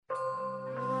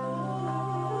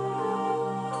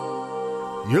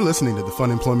You're listening to the Fun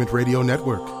Employment Radio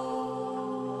Network. The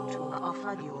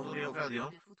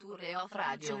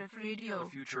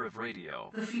future of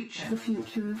radio. The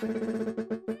future of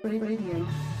radio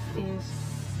is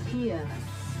here.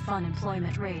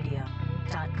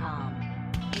 FunemploymentRadio.com.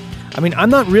 I mean, I'm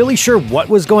not really sure what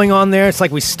was going on there. It's like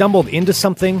we stumbled into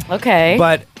something. Okay.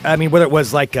 But, I mean, whether it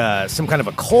was like some kind of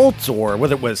a cult or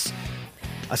whether it was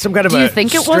some kind of Do you a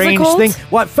think it was a strange cult? thing.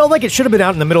 Well, it felt like it should have been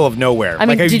out in the middle of nowhere. I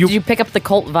mean, like, did you pick up the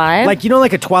cult vibe? Like, you know,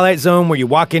 like a Twilight Zone where you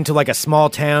walk into like a small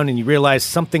town and you realize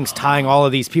something's tying all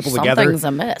of these people together. Something's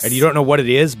amiss. And you don't know what it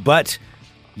is, but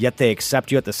yet they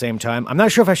accept you at the same time. I'm not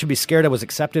sure if I should be scared I was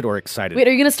accepted or excited. Wait,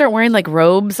 are you going to start wearing like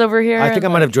robes over here? I think I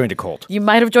might have joined a cult. You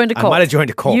might have joined a cult. I might have joined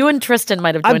a cult. You and Tristan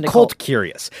might have joined I'm a cult. cult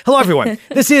curious. Hello, everyone.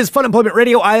 This is Fun Employment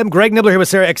Radio. I am Greg Nibbler here with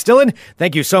Sarah X. Dillon.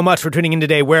 Thank you so much for tuning in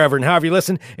today, wherever and however you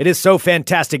listen. It is so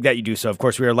fantastic that you do so. Of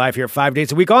course, we are live here 5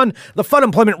 days a week on the Fun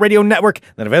Employment Radio Network,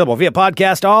 then available via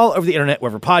podcast all over the internet,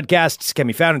 wherever podcasts can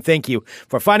be found. And thank you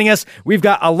for finding us. We've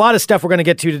got a lot of stuff we're going to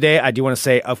get to today. I do want to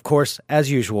say, of course,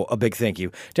 as usual, a big thank you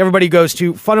to everybody who goes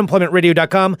to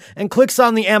funemploymentradio.com and clicks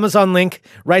on the Amazon link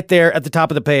right there at the top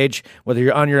of the page, whether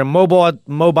you're on your mobile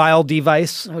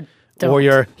device or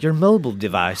your mobile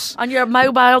device. On your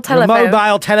mobile telephone. Your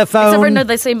mobile telephone. Except for no,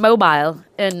 they say mobile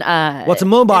in What's a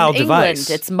mobile in device? England,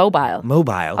 it's mobile.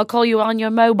 Mobile. I'll call you on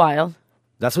your mobile.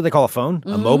 That's what they call a phone?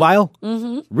 A mobile?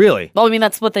 Mm-hmm. Really? Well, I mean,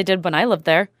 that's what they did when I lived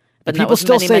there. But Do that people was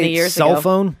still many, say many years cell ago.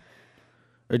 phone?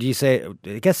 Or do you say,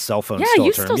 I guess cell phone Yeah, still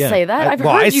you a term. still say that. I've heard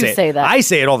I you say that. I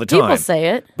say it all the time. People say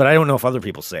it. But I don't know if other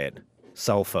people say it.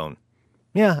 Cell phone.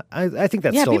 Yeah, I think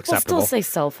that's still people acceptable. still say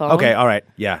cell phone. Okay, all right.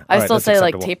 Yeah. I all right, still that's say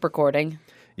like acceptable. tape recording.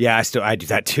 Yeah, I do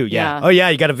that too. Yeah. Yeah. Oh yeah,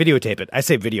 you got to videotape it. I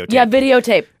say videotape. Yeah,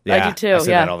 videotape. Yeah, I do too. I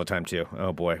say yeah. that all the time too.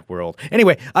 Oh boy, we're old.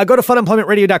 Anyway, go to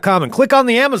funemploymentradio.com and click on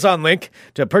the Amazon link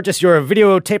to purchase your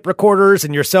videotape recorders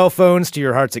and your cell phones to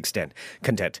your heart's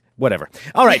content. Whatever.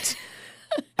 All right.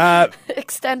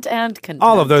 Extent and content.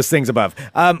 All of those things above.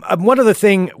 One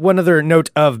other note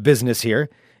of business here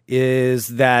is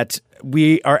that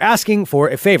we are asking for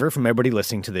a favor from everybody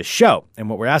listening to this show. And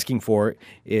what we're asking for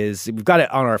is, we've got it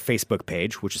on our Facebook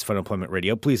page, which is Fun Employment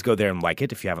Radio. Please go there and like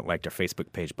it if you haven't liked our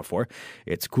Facebook page before.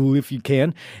 It's cool if you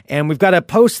can. And we've got a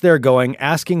post there going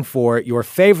asking for your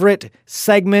favorite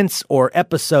segments or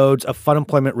episodes of Fun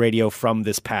Employment Radio from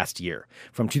this past year,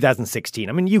 from 2016.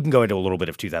 I mean, you can go into a little bit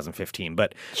of 2015,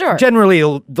 but Sure. generally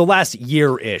the last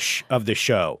year-ish of the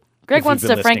show. Greg if wants you've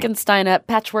to been listening. Frankenstein up,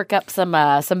 patchwork up some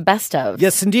best of.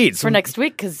 Yes, indeed. For next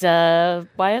week, because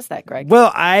why is that, Greg?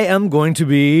 Well, I am going to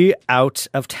be out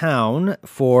of town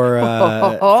for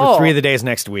 3 of the days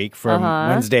next week, from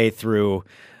Wednesday through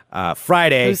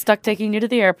Friday. Who's stuck taking you to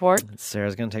the airport?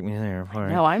 Sarah's going to take me there. All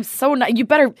right. No, I'm so not. You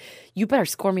better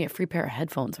score me a free pair of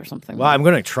headphones or something. Well, I'm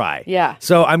going to try. Yeah.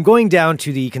 So I'm going down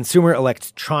to the Consumer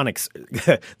Electronics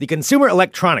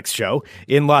Show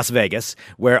in Las Vegas,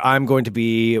 where I'm going to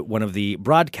be one of the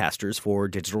broadcasters for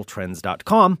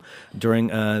digitaltrends.com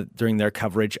during their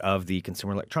coverage of the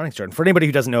Consumer Electronics Show. And for anybody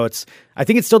who doesn't know, I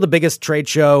think it's still the biggest trade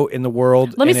show in the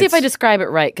world. Let me see if I describe it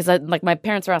right, because my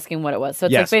parents are asking what it was. So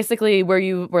it's Yes. like basically where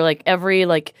like every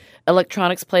like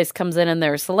electronics place comes in and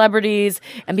there are celebrities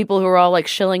and people who are all like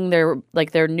shilling their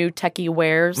new techie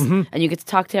wares, Mm-hmm. and you get to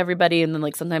talk to everybody and then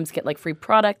like sometimes get like free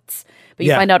products, but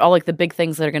you Yeah. find out all like the big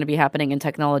things that are going to be happening in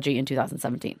technology in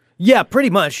 2017. Yeah,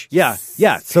 pretty much. Yeah.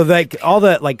 So like all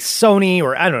the like Sony,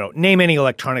 or I don't know, name any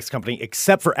electronics company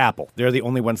except for Apple. They're the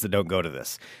only ones that don't go to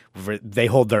this. They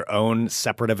hold their own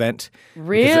separate event. because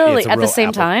Really? it's a At the real same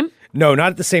Apple. time? No,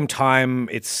 not at the same time.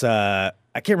 It's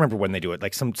I can't remember when they do it.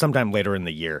 Like sometime later in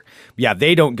the year. Yeah,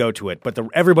 they don't go to it, but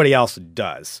everybody else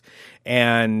does.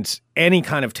 And any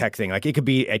kind of tech thing, like it could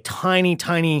be a tiny,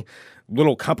 tiny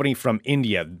little company from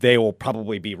India, they will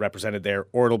probably be represented there,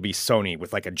 or it'll be Sony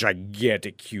with like a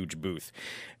gigantic, huge booth.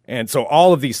 And so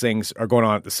all of these things are going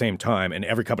on at the same time, and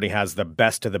every company has the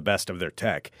best of their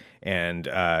tech. And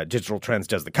Digital Trends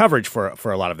does the coverage for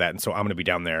a lot of that. And so I'm going to be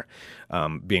down there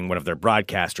being one of their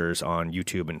broadcasters on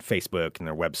YouTube and Facebook and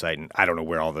their website, and I don't know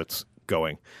where all that's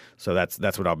going. So that's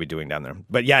what I'll be doing down there.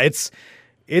 But yeah, it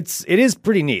is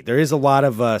pretty neat. There is a lot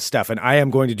of stuff, and I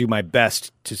am going to do my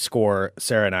best to score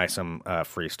Sarah and I some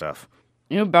free stuff.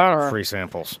 You better. Free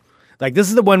samples. Like, this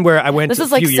is the one where I went This a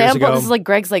is like few years ago. This is like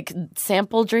Greg's like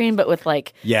sample dream, but with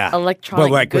like electronic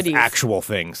but like goodies. with actual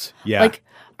things. Yeah. Like,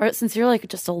 since you're like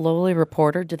just a lowly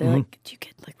reporter, do you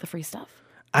get like the free stuff?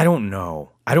 I don't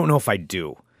know. I don't know if I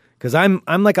do, because I'm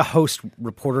like a host,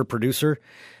 reporter, producer.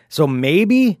 So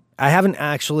maybe I haven't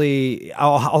actually.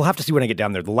 I'll have to see when I get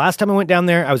down there. The last time I went down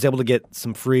there, I was able to get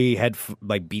some free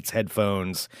Beats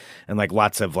headphones and like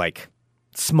lots of like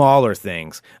smaller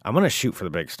things. I'm going to shoot for the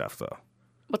big stuff, though.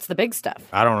 What's the big stuff?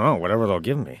 I don't know. Whatever they'll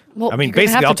give me. Well, I mean, you're gonna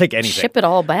basically, have I'll to take anything. ship it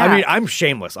all back. I mean, I'm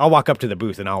shameless. I'll walk up to the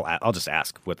booth and I'll just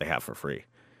ask what they have for free,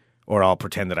 or I'll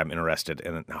pretend that I'm interested.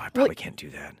 And no, I probably can't do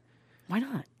that. Why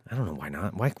not? I don't know why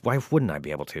not. Why wouldn't I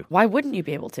be able to? Why wouldn't you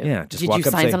be able to? Yeah, just Did walk you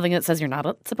up sign and say- something that says you're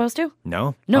not supposed to?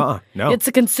 No, No, no. It's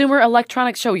a consumer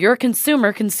electronics show. You're a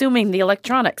consumer consuming the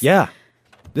electronics. Yeah,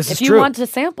 this is If true. you want to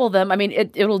sample them, I mean,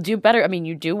 it'll do better. I mean,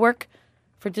 you do work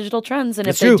for Digital Trends, and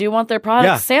It's if they true. do want their products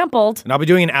Yeah. sampled, And I'll be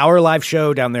doing an hour live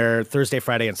show down there Thursday,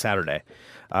 Friday, and Saturday,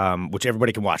 which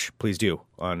everybody can watch. Please do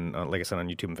on like I said, on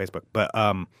YouTube and Facebook. But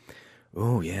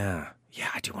oh yeah,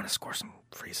 I do want to score some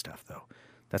free stuff though.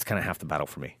 That's kind of half the battle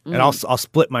for me. And I'll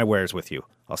split my wares with you.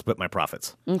 I'll split my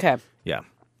profits. okay. Yeah,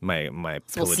 my So we'll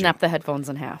pillaging. snap the headphones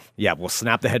in half. Yeah, we'll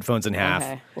snap the headphones in half.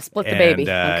 Okay. We'll split the And, baby.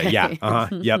 Okay. Yeah.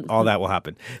 Yep. All that will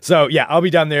happen. So yeah, I'll be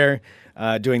down there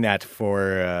doing that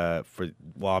for.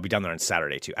 Well, I'll be down there on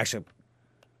Saturday too. Actually,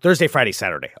 Thursday, Friday,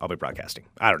 Saturday. I'll be broadcasting.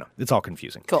 I don't know. It's all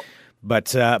confusing. Cool.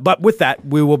 But with that,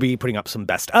 we will be putting up some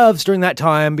best ofs during that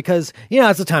time because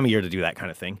it's the time of year to do that kind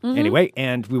of thing. Anyway,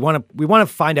 and we want to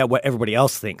find out what everybody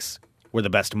else thinks were the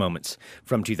best moments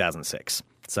from 2006.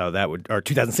 So that would or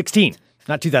 2016,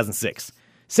 not 2006.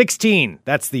 16.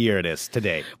 That's the year it is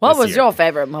today. What this was year. your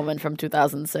favorite moment from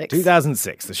 2006?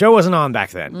 2006. The show wasn't on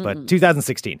back then, but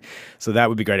 2016. So that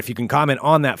would be great. If you can comment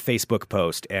on that Facebook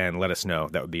post and let us know,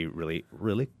 that would be really,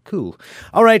 really cool.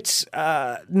 All right.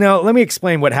 Now, let me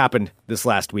explain what happened this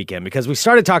last weekend because we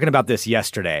started talking about this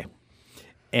yesterday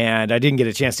and I didn't get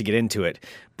a chance to get into it.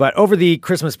 But over the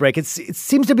Christmas break, it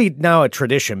seems to be now a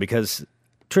tradition because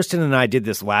Tristan and I did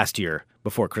this last year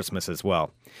before Christmas as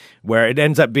well, where it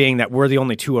ends up being that we're the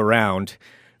only two around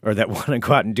or that want to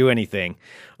go out and do anything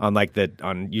on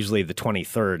usually the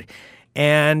 23rd.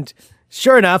 And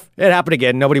sure enough, it happened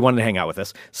again. Nobody wanted to hang out with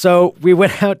us. So we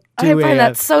went out to I find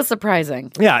that so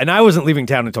surprising. yeah, and I wasn't leaving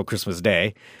town until Christmas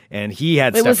Day, and he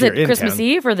had Wait, stuff was here it in Christmas town.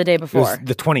 Eve or the day It was before?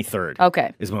 the 23rd.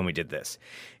 Okay. Is when we did this.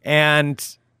 And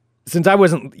since I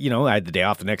wasn't, I had the day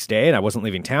off the next day and I wasn't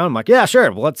leaving town, I'm like, yeah,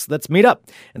 sure. Well, let's meet up.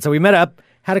 And so we met up,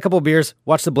 had a couple of beers,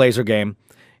 watched the Blazer game,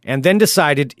 and then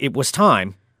decided it was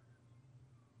time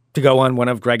to go on one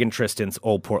of Greg and Tristan's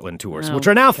old Portland tours, which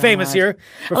are now famous here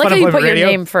for I like Fun how you Employment put Radio.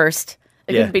 your name first.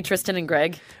 It Yeah. couldn't be Tristan and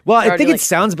Greg. Well, I Or think do it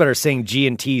sounds better saying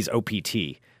G&T's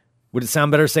OPT. Would it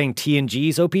sound better saying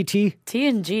T&G's OPT?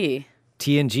 TNG.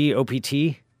 T&G OPT?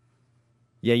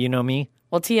 Yeah, you know me.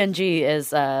 Well, TNG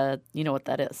is, you know what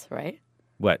that is, right?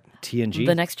 What? T&G?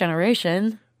 The Next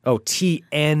Generation. Oh,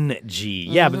 TNG.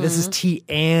 Yeah, but this is T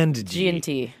and G.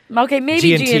 G&T. Okay, maybe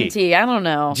G&T. G&T. I don't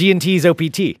know. G&T's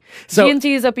OPT. So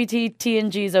G&T's OPT,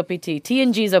 TNG's OPT.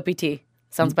 TNG's OPT.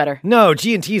 Sounds better. no,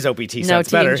 G&T's OPT No,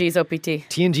 sounds better. TNG's OPT.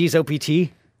 T&G's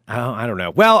OPT? Oh, I don't know.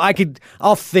 Well,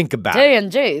 I'll think about it.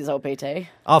 TNG's OPT.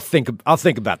 I'll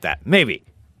think about that. Maybe.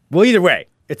 Well, either way,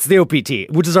 it's the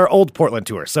OPT, which is our old Portland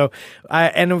tour. So,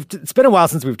 and it's been a while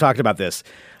since we've talked about this.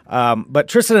 But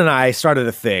Tristan and I started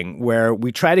a thing where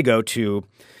we try to go to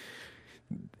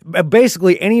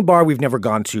basically any bar we've never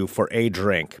gone to for a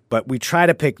drink, but we try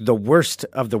to pick the worst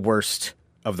of the worst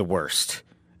of the worst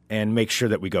and make sure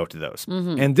that we go to those.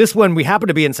 And this one, we happen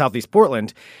to be in Southeast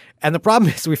Portland. And the problem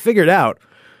is we figured out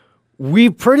we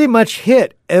pretty much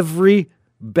hit every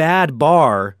bad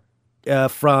bar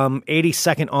from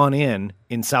 82nd on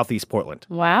in Southeast Portland.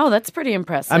 Wow, that's pretty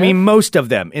impressive. I mean, most of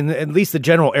them in at least the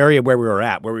general area where we were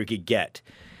at, where we could get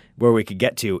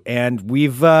to, and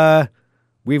we've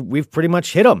pretty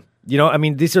much hit them. I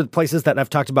mean, these are the places that I've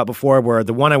talked about before. Where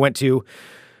the one I went to,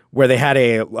 where they had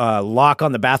a lock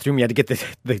on the bathroom, you had to get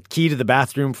the key to the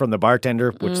bathroom from the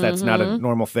bartender, which that's not a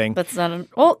normal thing. that's not a...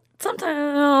 Well,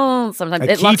 sometimes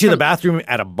A it key locks to the from- bathroom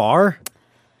at a bar.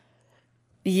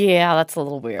 Yeah, that's a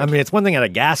little weird. I mean, it's one thing at a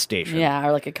gas station. Yeah,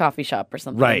 or like a coffee shop or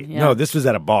something. Right. Yeah. No, this was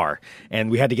at a bar,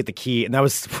 and we had to get the key, and that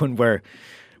was one where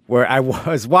I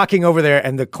was walking over there,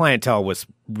 and the clientele was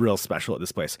real special at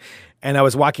this place, and I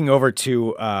was walking over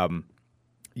to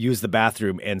use the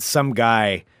bathroom, and some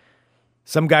guy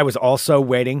was also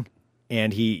waiting,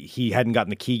 and he hadn't gotten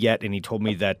the key yet, and he told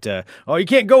me that you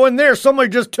can't go in there. Somebody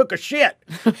just took a shit.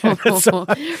 So,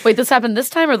 Wait, this happened this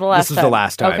time or the last this time? was the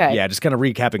last time. Okay. Yeah, just kind of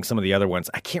recapping some of the other ones.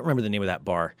 I can't remember the name of that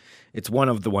bar. It's one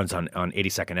of the ones on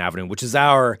 82nd Avenue, which is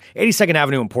our 82nd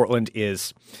Avenue in Portland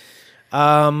is,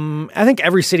 I think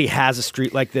every city has a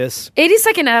street like this.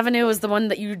 82nd Avenue is the one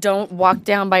that you don't walk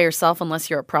down by yourself unless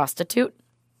you're a prostitute.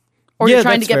 or Yeah, you're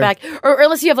trying to that's get fair. back, or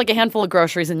unless you have like a handful of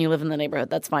groceries and you live in the neighborhood,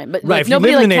 that's fine. But Right, like, if you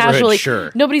nobody live in like the neighborhood, casually,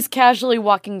 sure. nobody's casually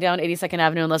walking down 82nd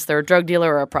Avenue unless they're a drug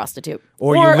dealer or a prostitute,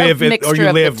 Or you a live mixture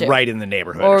of the two. right in the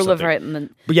neighborhood, or or live something. right in the.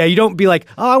 But yeah, you don't be like,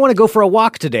 oh, I want to go for a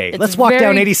walk today. Let's walk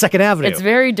down 82nd Avenue. It's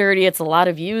very dirty. It's a lot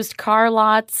of used car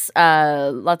lots,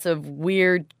 lots of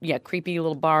weird, creepy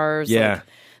little bars, like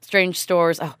strange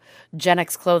stores. Oh, Gen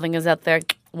X clothing is out there.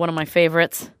 One of my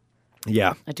favorites.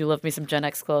 Yeah. I do love me some Gen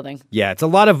X clothing. Yeah, it's a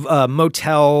lot of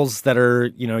motels that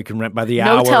are, you can rent by the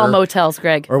hour. No-tell motels,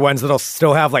 Greg. Or ones that'll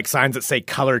still have like signs that say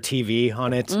color TV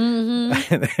on it.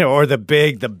 Mm-hmm. Or the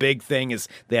big thing is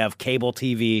they have cable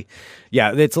TV.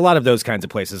 Yeah, it's a lot of those kinds of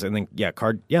places. And then,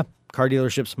 car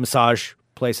dealerships, massage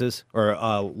places, or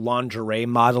lingerie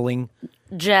modeling.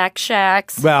 Jack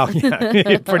Shacks. Well,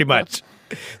 yeah, pretty much.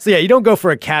 So yeah, you don't go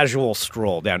for a casual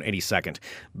stroll down 82nd,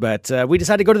 but we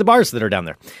decided to go to the bars that are down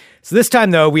there. So this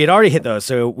time though, we had already hit those,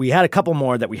 so we had a couple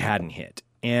more that we hadn't hit,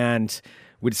 and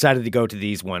we decided to go to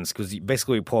these ones because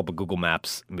basically we pull up a Google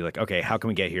Maps and be like, okay, how can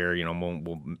we get here?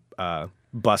 We'll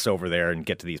bus over there and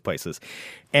get to these places.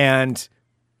 And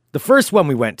the first one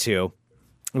we went to,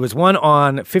 it was one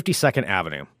on 52nd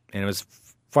Avenue, and it was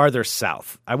farther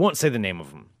south. I won't say the name of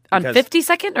them. On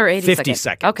 52nd or 82nd?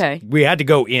 52nd. Okay. We had to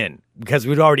go in because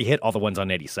we'd already hit all the ones on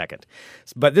 82nd.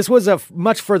 But this was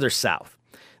much further south.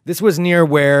 This was near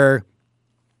where,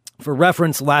 for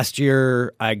reference, last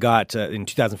year I got, in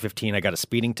 2015, I got a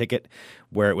speeding ticket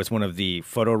where it was one of the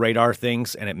photo radar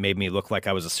things, and it made me look like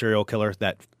I was a serial killer.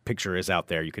 That picture is out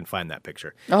there. You can find that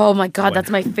picture. Oh, my God. That's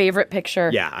my favorite picture.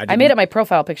 Yeah. I made it my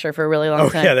profile picture for a really long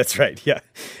time. Oh, yeah, that's right. Yeah.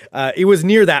 It was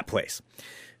near that place.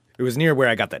 It was near where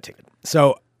I got that ticket.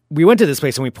 So we went to this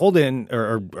place and we pulled in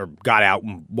or got out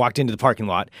and walked into the parking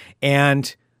lot.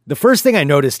 And the first thing I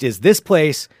noticed is this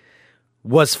place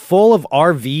was full of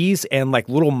RVs and like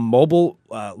little mobile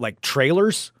like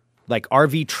trailers, like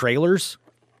RV trailers.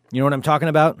 You know what I'm talking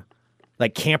about?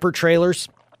 Like camper trailers.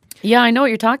 Yeah, I know what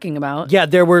you're talking about. Yeah,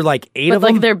 there were like 8 of them.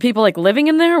 But like there are people like living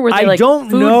in there? Or were they like don't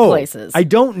food know. places? I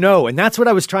don't know. And that's what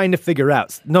I was trying to figure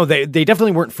out. No, they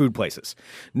definitely weren't food places.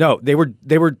 No, they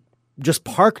were just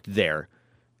parked there.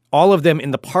 All of them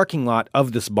in the parking lot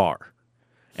of this bar.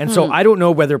 And so I don't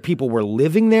know whether people were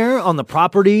living there on the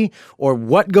property or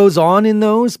what goes on in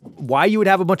those, why you would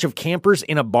have a bunch of campers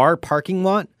in a bar parking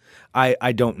lot.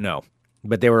 I don't know,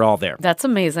 but they were all there. That's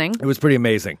amazing. It was pretty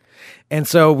amazing. And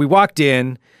so we walked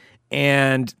in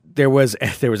and there was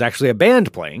actually a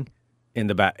band playing in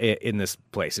this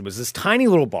place. It was this tiny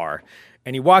little bar,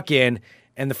 and you walk in,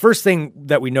 and the first thing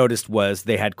that we noticed was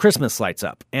they had Christmas lights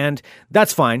up. And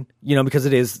that's fine, because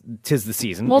tis the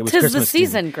season. Well, It was tis Christmas the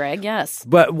season, Greg, yes.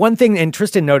 But one thing, and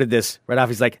Tristan noted this right off,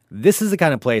 he's like, this is the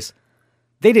kind of place,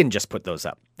 they didn't just put those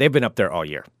up. They've been up there all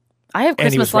year. I have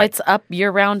And he Christmas was right. lights up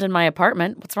year-round in my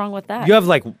apartment. What's wrong with that? You have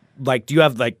do you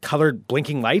have like colored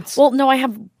blinking lights? Well, no, I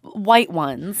have white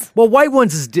ones. Well, white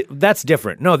ones that's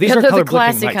different. No, these Yeah, are they're the colored blinking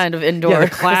classy lights. kind of indoor Yeah, the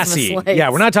Christmas classy. lights. Yeah,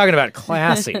 we're not talking about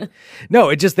classy. No,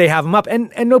 it just they have them up,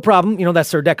 and no problem. That's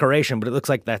their decoration, but it looks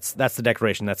like that's the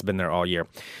decoration that's been there all year.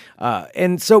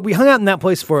 And so we hung out in that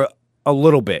place for a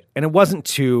little bit, and it wasn't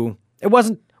too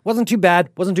bad,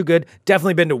 wasn't too good.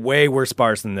 Definitely been to way worse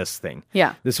bars than this thing.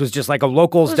 Yeah. This was just like a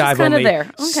locals It was just dive kinda only. there.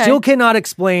 Okay. Still cannot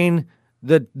explain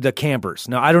the campers.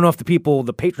 Now, I don't know if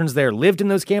the patrons there lived in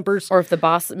those campers. Or if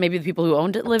maybe the people who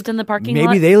owned it lived in the parking lot.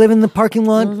 Maybe they live in the parking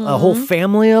lot, a whole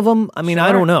family of them. I mean,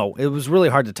 I don't know. It was really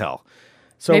hard to tell.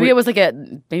 So Maybe it was like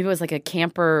a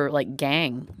camper like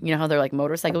gang. You know how they're like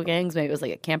motorcycle gangs? Maybe it was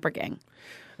like a camper gang.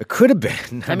 it could have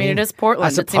been. I mean, it is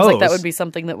Portland. It seems like that would be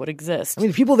something that would exist. I mean,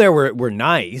 the people there were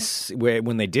nice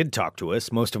when they did talk to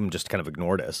us. Most of them just kind of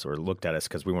ignored us or looked at us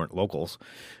because we weren't locals.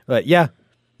 But yeah.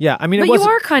 I mean, but it wasn't.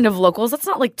 you are kind of locals. That's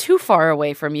not like too far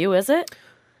away from you, is it?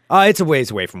 It's a ways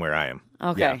away from where I am.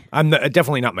 Okay. Yeah. I'm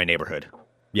definitely not my neighborhood.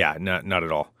 Yeah, not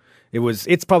at all.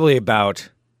 It's probably about,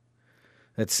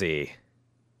 let's see,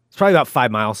 it's probably about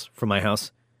 5 miles from my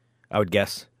house, I would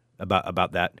guess,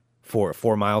 about that.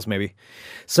 4 miles maybe.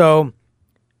 So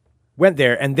went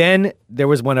there, and then there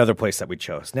was one other place that we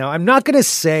chose. Now, I'm not going to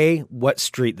say what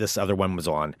street this other one was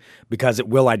on because it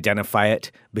will identify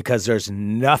it because there's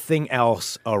nothing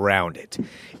else around it.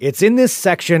 It's in this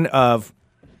section of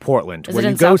Portland Is where it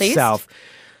you in go Southeast? south.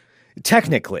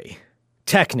 Technically,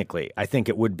 I think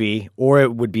it would be, or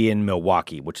it would be in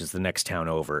Milwaukee, which is the next town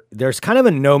over. There's kind of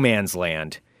a no man's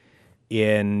land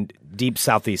in deep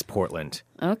southeast Portland.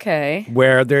 Okay.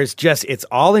 Where it's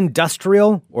all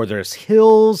industrial, or there's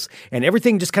hills, and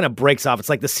everything just kind of breaks off. It's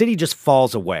like the city just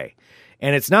falls away.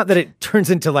 And it's not that it turns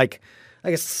into like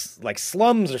like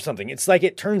slums or something. It's like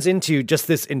it turns into just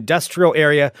this industrial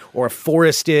area or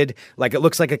forested. Like it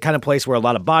looks like a kind of place where a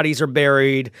lot of bodies are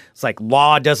buried. It's like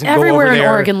law doesn't go over there. Everywhere in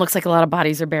Oregon looks like a lot of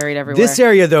bodies are buried everywhere. This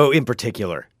area, though, in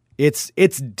particular, it's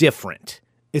different.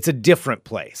 It's a different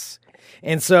place.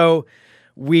 And so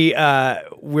we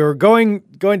were going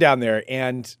down there,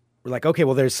 and we're like, okay,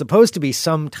 well, there's supposed to be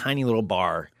some tiny little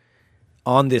bar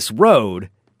on this road,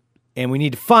 and we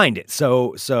need to find it.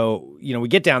 So we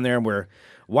get down there and we're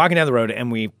walking down the road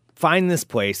and we find this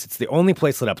place. It's the only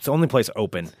place lit up. It's the only place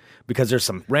open because there's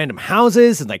some random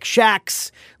houses and like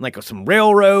shacks and like some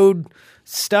railroad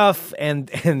stuff and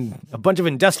a bunch of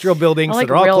industrial buildings that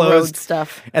are all closed.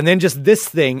 Stuff. And then just this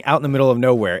thing out in the middle of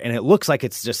nowhere. And it looks like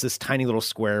it's just this tiny little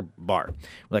square bar.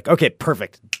 We're like, okay,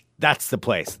 perfect. That's the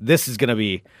place. This is going to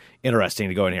be interesting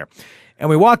to go in here. And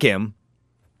we walk in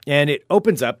and it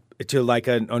opens up to like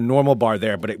a normal bar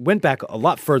there, but it went back a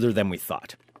lot further than we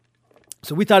thought.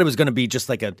 So we thought it was going to be just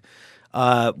like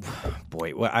I'm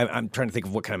trying to think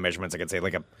of what kind of measurements I could say,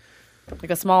 like a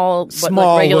small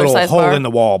regular little size hole bar? in the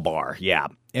wall bar, yeah.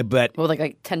 But like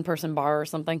a 10-person bar or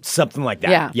something? Something like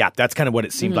that. Yeah, that's kind of what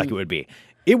it seemed like it would be.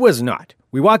 It was not.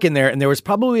 We walk in there, and there was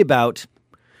probably about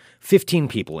 15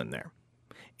 people in there.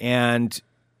 And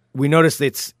we noticed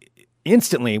it's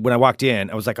instantly, when I walked in,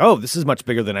 I was like, oh, this is much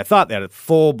bigger than I thought. They had a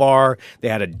full bar. They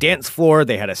had a dance floor.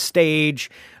 They had a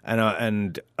stage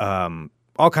and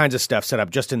all kinds of stuff set up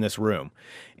just in this room.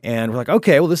 And we're like,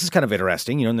 okay, well, this is kind of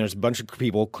interesting. And there's a bunch of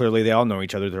people. Clearly, they all know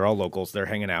each other. They're all locals. They're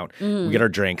hanging out. We get our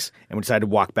drinks, and we decided to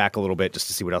walk back a little bit just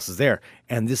to see what else is there.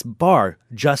 And this bar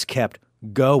just kept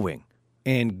going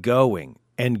and going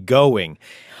and going.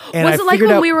 And was it like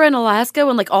when we were in Alaska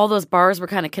when like all those bars were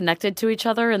kind of connected to each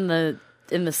other in the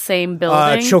same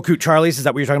building? Chilkoot Charlie's, is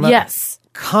that what you're talking about? Yes.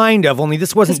 Kind of, only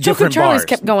this wasn't different Chilkoot Charlie's bars.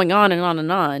 kept going on and on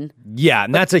and on. Yeah,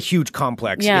 and that's a huge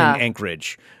complex in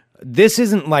Anchorage. This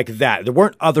isn't like that. There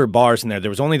weren't other bars in there. There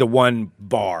was only the one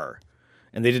bar.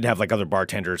 And they didn't have like other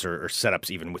bartenders or setups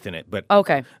even within it. But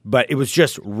okay. But it was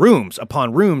just rooms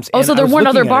upon rooms. Oh, so there weren't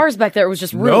other bars back there. It was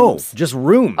just rooms. No, just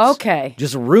rooms. Okay.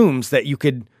 Just rooms that you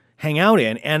could hang out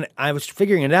in. And I was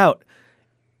figuring it out.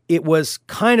 It was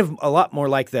kind of a lot more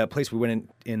like the place we went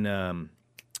in blanking.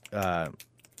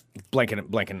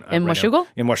 In Washougal?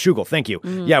 In Washougal, thank you.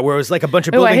 Mm-hmm. Yeah, where it was like a bunch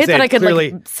of I buildings hate that I could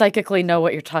clearly like psychically know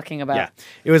what you're talking about. Yeah,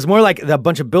 it was more like a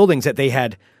bunch of buildings that they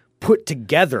had put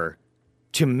together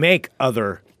to make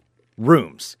other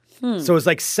rooms. So it was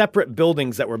like separate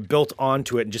buildings that were built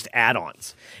onto it and just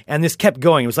add-ons. And this kept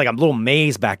going. It was like a little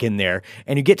maze back in there.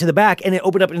 And you get to the back and it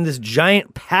opened up into this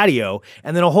giant patio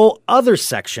and then a whole other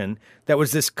section that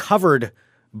was this covered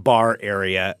bar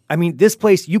area. I mean, this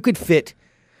place, you could fit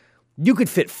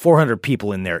 400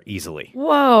 people in there easily.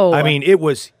 Whoa. I mean, it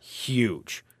was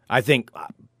huge. I think,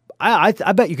 I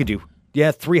bet you could do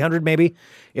 300 maybe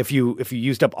if you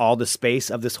used up all the space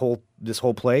of this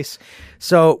whole place.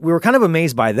 So we were kind of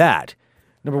amazed by that.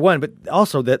 Number one, but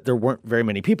also that there weren't very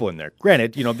many people in there.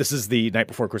 Granted, this is the night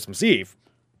before Christmas Eve.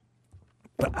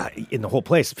 But in the whole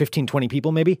place, 15, 20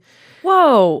 people maybe.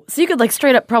 Whoa. So you could like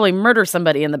straight up probably murder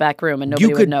somebody in the back room and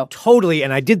nobody would know. Totally.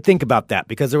 And I did think about that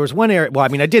because there was one area. Well, I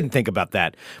mean, I didn't think about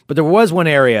that. But there was one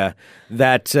area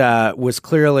that was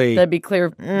clearly. That'd be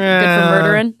good for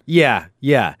murdering? Yeah.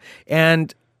 Yeah.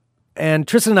 And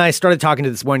Tristan and I started talking to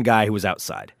this one guy who was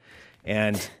outside.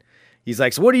 And he's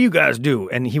like, so what do you guys do?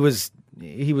 And he was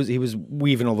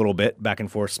weaving a little bit back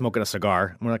and forth, smoking a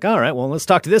cigar. And we're like, all right, well, let's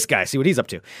talk to this guy, see what he's up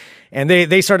to. And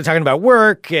they started talking about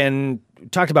work and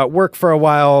talked about work for a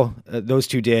while. Those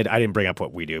two did. I didn't bring up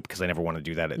what we do because I never want to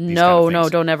do that. At these kind of things. No,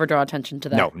 don't ever draw attention to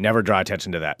that. No, never draw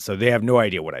attention to that. So they have no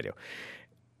idea what I do.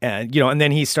 And, and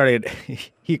then he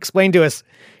explained to us,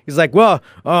 he's like, well,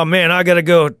 oh man, I gotta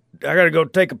go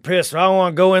take a piss. I don't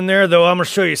want to go in there though. I'm going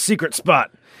to show you a secret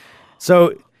spot.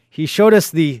 So he showed us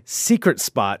the secret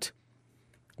spot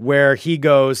where he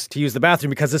goes to use the bathroom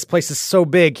because this place is so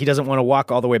big, he doesn't want to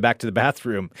walk all the way back to the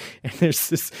bathroom. And there's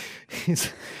this,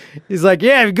 he's like,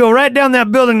 yeah, you go right down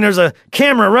that building, there's a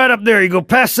camera right up there. You go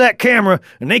past that camera,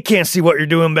 and they can't see what you're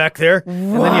doing back there.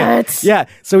 What? Yeah,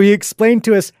 so he explained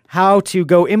to us how to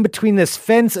go in between this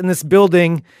fence and this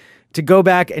building to go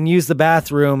back and use the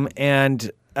bathroom. And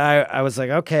I was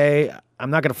like, okay, I'm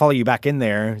not going to follow you back in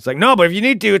there. He's like, no, but if you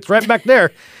need to, it's right back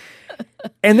there.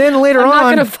 And then later I'm on...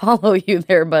 not going to follow you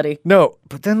there, buddy. No,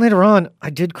 but then later on, I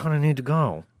did kind of need to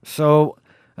go. So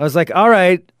I was like, all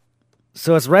right,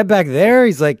 so it's right back there?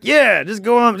 He's like, yeah, just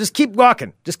go on, just keep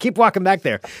walking. Just keep walking back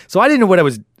there. So I didn't know what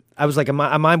I I was like, am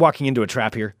I walking into a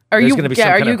trap here? Are There's you? gonna be Yeah,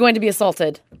 some are kind you of- going to be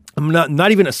assaulted? I'm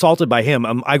not even assaulted by him.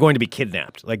 Am I going to be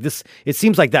kidnapped? Like this, it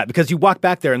seems like that because you walk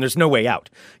back there and there's no way out.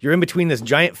 You're in between this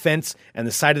giant fence and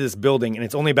the side of this building, and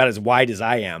it's only about as wide as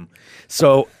I am.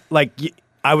 So, like,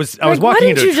 I was Like, walking why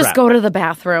into didn't a you trap. just go to the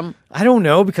bathroom? I don't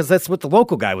know because that's what the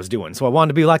local guy was doing. So I wanted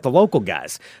to be like the local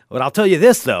guys. But I'll tell you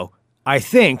this though, I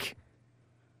think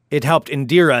it helped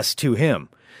endear us to him.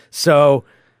 So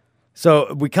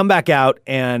we come back out,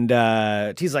 and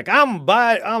he's like, I'm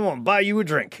gonna buy you a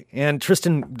drink. And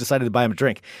Tristan decided to buy him a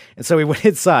drink. And so we went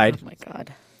inside. Oh my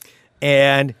God.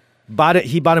 And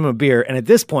he bought him a beer. And at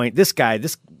this point, this guy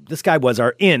was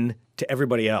our in to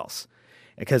everybody else.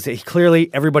 Because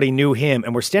clearly everybody knew him.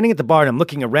 And we're standing at the bar, and I'm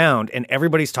looking around, and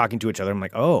everybody's talking to each other. I'm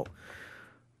like, oh,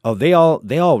 they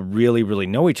all really, really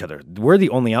know each other. We're the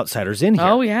only outsiders in here.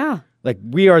 Oh yeah. Like,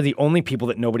 we are the only people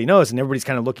that nobody knows, and everybody's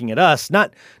kind of looking at us,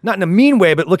 not in a mean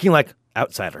way, but looking like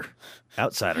outsiders.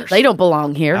 They don't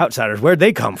belong here. Outsiders, where'd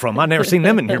they come from? I've never seen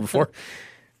them in here before.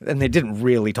 And they didn't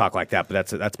really talk like that, but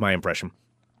that's my impression.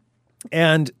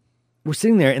 And we're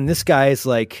sitting there, and this guy is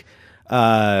like,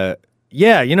 I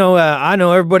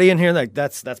know everybody in here. Like,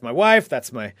 that's my wife,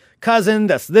 that's my cousin,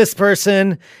 that's this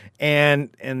person,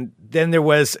 and then there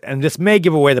was, and this may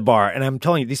give away the bar. And I'm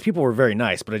telling you, these people were very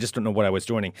nice, but I just don't know what I was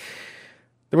joining.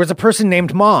 There was a person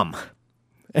named Mom,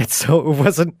 and so it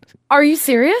wasn't. Are you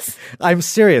serious? I'm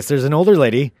serious. There's an older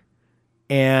lady,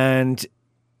 and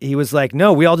he was like,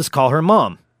 "No, we all just call her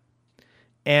Mom,"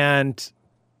 and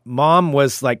Mom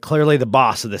was like clearly the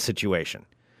boss of the situation.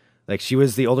 Like, she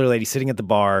was the older lady sitting at the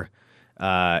bar.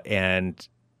 And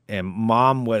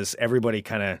Mom was, everybody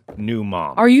kind of knew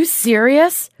Mom. Are you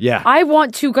serious? Yeah. I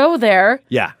want to go there.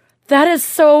 Yeah. That is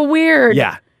so weird.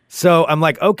 Yeah. So I'm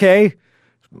like, okay,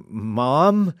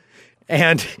 Mom.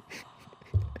 And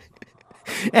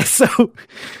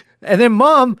and then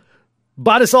Mom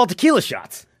bought us all tequila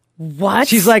shots. What?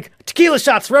 She's like, tequila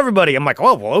shots for everybody. I'm like,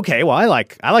 oh, well, okay. Well, I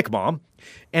like Mom.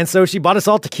 And so she bought us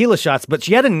all tequila shots, but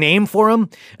she had a name for them,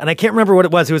 and I can't remember what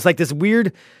it was. It was like this weird,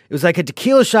 it was like a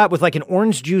tequila shot with like an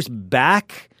orange juice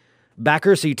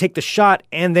backer. So you take the shot,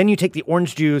 and then you take the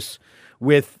orange juice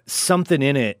with something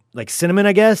in it, like cinnamon,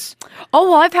 I guess.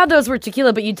 Oh, well, I've had those with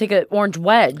tequila, but you take an orange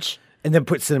wedge. And then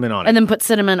put cinnamon on it. And then put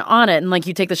cinnamon on it, and like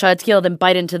you take the shot of tequila, then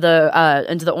bite into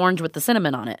the orange with the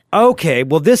cinnamon on it. Okay,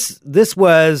 well this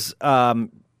was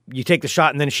you take the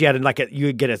shot, and then she added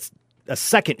you get a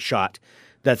second shot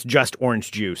that's just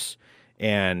orange juice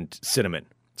and cinnamon.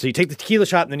 So you take the tequila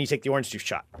shot, and then you take the orange juice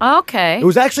shot. Okay. It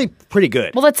was actually pretty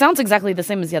good. Well, that sounds exactly the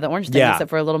same as the orange thing, Yeah. except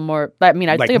for a little more. I mean,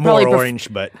 I like think I'd more probably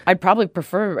orange, but I'd probably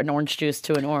prefer an orange juice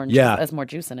to an orange. Yeah. It has more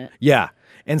juice in it. yeah.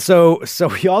 And so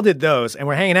we all did those, and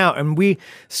we're hanging out, and we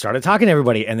started talking to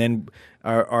everybody, and then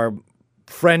our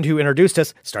friend who introduced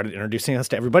us started introducing us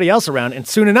to everybody else around, and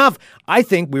soon enough, I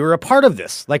think we were a part of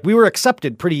this. Like, we were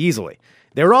accepted pretty easily.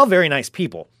 They were all very nice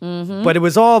people, but it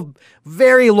was all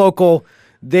very local.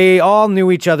 They all knew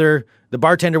each other. The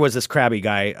bartender was this crabby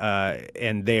guy,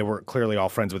 and they were clearly all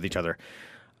friends with each other.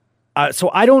 So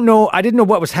I don't know. I didn't know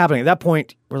what was happening. At that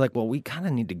point, we're like, well, we kind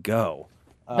of need to go.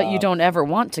 But you don't ever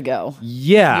want to go.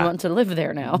 Yeah. You want to live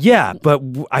there now. Yeah, but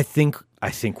I think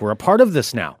we're a part of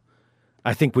this now.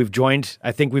 I think we've joined.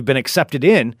 I think we've been accepted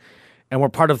in, and we're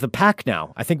part of the pack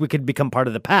now. I think we could become part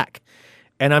of the pack.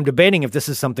 And I'm debating if this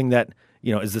is something that,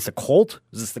 is this a cult?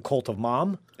 Is this the cult of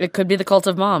Mom? It could be the cult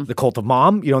of Mom. The cult of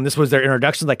Mom? And this was their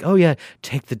introduction. Like, oh yeah,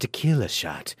 take the tequila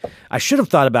shot. I should have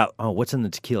thought about, what's in the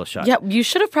tequila shot? Yeah, you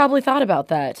should have probably thought about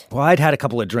that. Well, I'd had a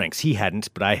couple of drinks. He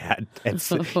hadn't, but I had. And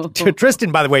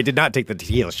Tristan, by the way, did not take the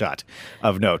tequila shot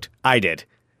of note. I did.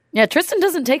 Yeah, Tristan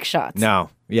doesn't take shots. No.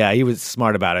 Yeah, he was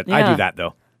smart about it. I Yeah. do that,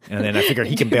 though. And then I figured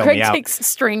he can bail Greg me out. takes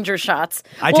stranger shots.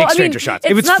 I take stranger shots.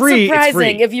 If it's not free, it's surprising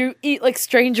free. if you eat like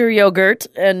stranger yogurt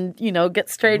and get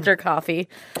stranger coffee.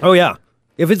 Oh yeah,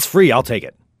 if it's free, I'll take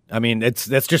it. I mean, that's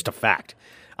just a fact.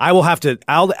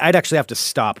 I'd actually have to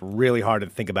stop really hard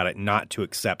and think about it not to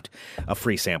accept a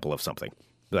free sample of something.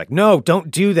 Be like, no, don't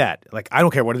do that. Like, I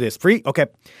don't care what it is. Free? Okay.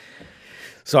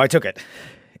 So I took it.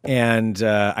 And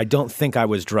I don't think I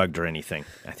was drugged or anything.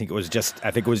 I think it was just. Do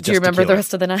you remember tequila. the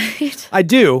rest of the night? I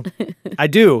do.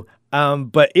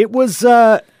 But it was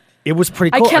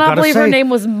pretty cool. I cannot believe her say, name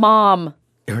was Mom.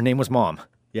 Her name was Mom.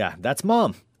 Yeah, that's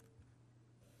Mom.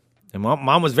 And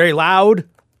Mom was very loud.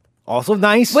 Also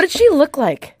nice. What did she look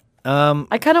like?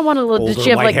 I kind of want to look. Did Older,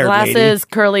 she have like white-haired glasses,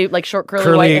 lady. curly, like short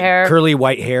curly white hair? Curly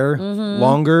white hair,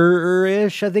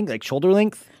 longer-ish, I think, like shoulder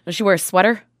length. Does she wear a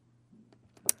sweater?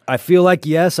 I feel like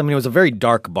yes. I mean, it was a very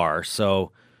dark bar,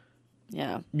 so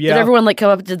Yeah. Yeah. Did everyone like come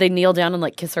up? Did they kneel down and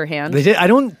like kiss her hand? They did.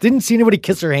 Didn't see anybody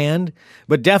kiss her hand,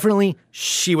 but definitely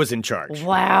she was in charge.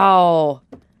 Wow.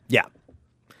 Yeah.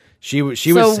 She was.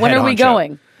 So when head are we honcho.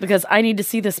 going? Because I need to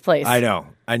see this place. I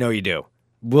know you do.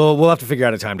 We'll have to figure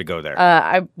out a time to go there.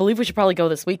 I believe we should probably go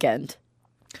this weekend.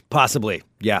 Possibly.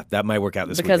 Yeah, that might work out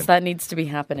this because weekend. that needs to be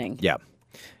happening. Yeah.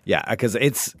 Yeah, because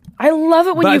it's... I love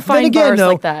it when but you find then again, bars though,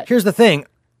 like that. Here's the thing.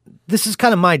 This is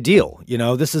kind of my deal.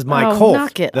 This is my knock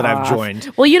cult it that off. I've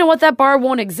joined. Well, you know what? That bar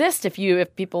won't exist if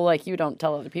people like you don't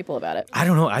tell other people about it. I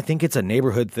don't know. I think it's a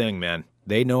neighborhood thing, man.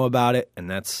 They know about it, and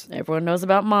that's... Everyone knows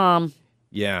about Mom.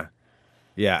 Yeah.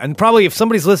 Yeah, and probably if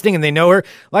somebody's listening and they know her,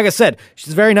 like I said,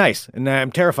 she's very nice, and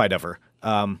I'm terrified of her.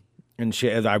 And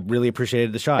I really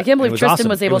appreciated the shot. I can't believe Tristan awesome.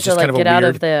 was able to just like kind of get a out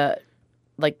weird... of the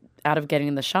out of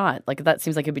getting the shot. Like that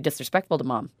seems like it'd be disrespectful to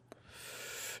Mom.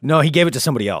 No, he gave it to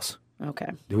somebody else Okay.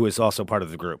 who was also part of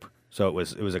the group, so it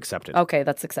was accepted. Okay,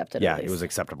 that's accepted. Yeah, at least. it was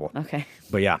acceptable. Okay.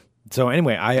 But yeah. So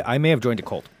anyway, I may have joined a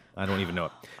cult. I don't even know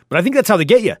it. But I think that's how they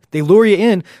get you. They lure you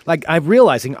in. Like, I'm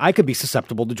realizing I could be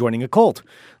susceptible to joining a cult.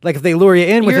 Like, if they lure you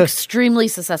in You're with extremely a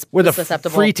susceptible.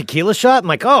 free tequila shot, I'm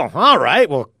like, oh, all right,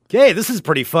 well, hey, this is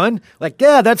pretty fun. Like,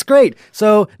 yeah, that's great.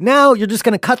 So now you're just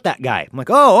going to cut that guy. I'm like,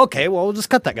 oh, okay, well, we'll just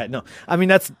cut that guy. No, I mean,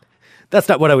 that's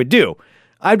not what I would do.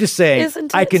 I'm just saying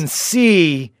Isn't I it? can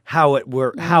see how it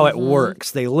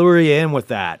works. They lure you in with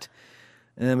that.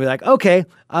 And then be like, okay,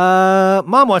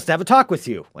 Mom wants to have a talk with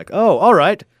you. Like, oh, all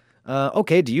right.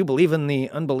 Okay, do you believe in the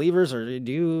unbelievers or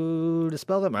do you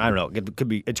dispel them? I don't know.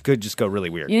 It could just go really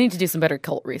weird. You need to do some better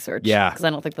cult research. Yeah. Because I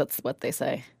don't think that's what they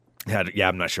say. Yeah,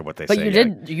 I'm not sure what they But say. you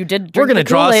did We're drink gonna the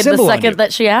draw a Kool-Aid the symbol on you. second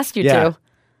that she asked you Yeah. to.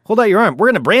 Hold out your arm. We're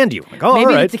going to brand you. Like, oh, Maybe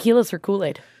all right. the tequila's her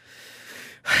Kool-Aid.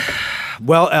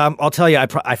 Well, I'll tell you,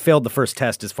 I failed the first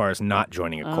test as far as not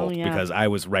joining a cult yeah. because I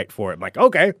was right for it. I'm like,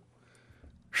 okay,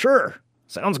 sure,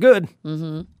 sounds good.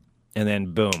 Mm-hmm. And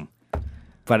then boom.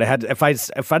 But if I'd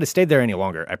have stayed there any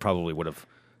longer, I probably would have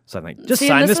something. Just See,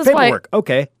 sign and this this is why- paperwork.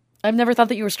 Okay. I've never thought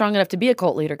that you were strong enough to be a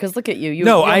cult leader. Because look at you.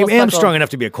 No, you I almost am buckled. strong enough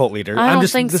to be a cult leader. I don't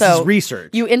This think so. is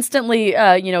research. You instantly,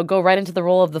 go right into the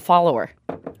role of the follower.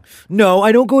 No,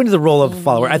 I don't go into the role of a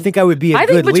follower. I think I would be a I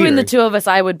good think between leader. the two of us,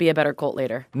 I would be a better cult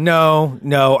leader. No,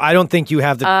 I don't think you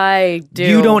have the. I do.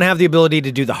 You don't have the ability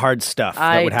to do the hard stuff that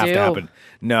I would have do. to happen.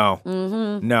 No.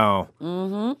 Mm-hmm. No.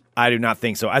 Mm-hmm. I do not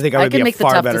think so. I think I would can be make a the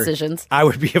far tough better. decisions. I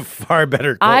would be a far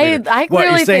better. Cult I leader. I What,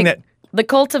 clearly you're saying think the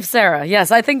cult of Sarah.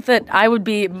 Yes, I think that I would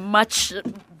be much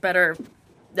better.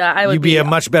 I would you'd be a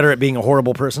much better at being a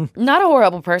horrible person. not a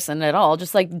horrible person at all.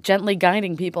 Just like gently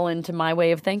guiding people into my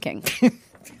way of thinking.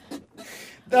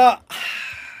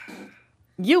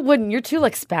 You wouldn't. You're too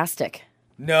like spastic.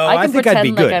 No, I I can think I'd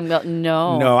be pretend good. like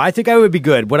no. No, I think I would be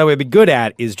good. What I would be good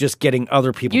at is just getting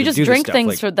other people You to just do drink this stuff.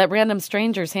 things like, that random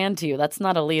strangers hand to you. That's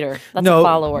not a leader. That's no, a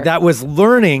follower. that was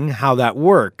learning how that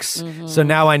works. Mm-hmm. So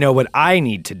now I know what I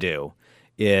need to do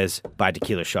is buy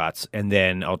tequila shots, and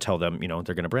then I'll tell them,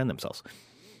 they're going to brand themselves.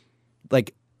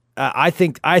 Like, I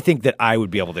think that I would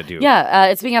be able to do. Yeah,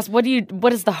 it's being asked. What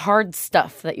is the hard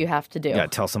stuff that you have to do? Yeah,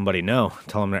 tell somebody no.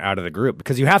 Tell them they're out of the group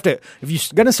because you have to. If you're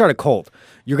going to start a cult,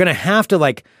 you're going to have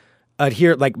to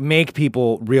adhere, make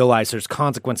people realize there's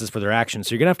consequences for their actions.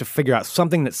 So you're going to have to figure out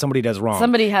something that somebody does wrong.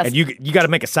 Somebody has, and you got to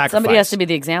make a sacrifice. Somebody has to be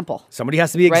the example. Somebody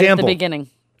has to be the Right example at the beginning.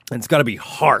 And it's got to be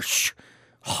harsh,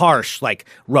 like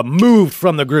removed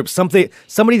from the group. Somebody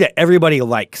that everybody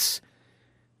likes.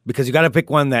 Because you got to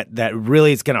pick one that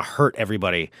really is going to hurt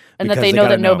everybody. And that they know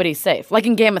that nobody's safe. Like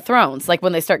in Game of Thrones, like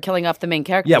when they start killing off the main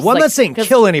characters. Yeah, well, I'm not saying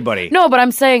kill anybody. No, but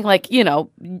I'm saying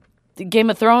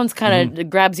Game of Thrones kind of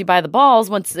grabs you by the balls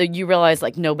once you realize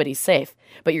nobody's safe,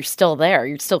 but you're still there.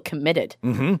 You're still committed.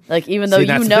 Mm-hmm. Even though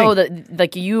you know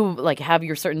that you have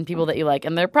your certain people that you like,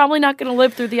 and they're probably not going to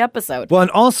live through the episode. Well,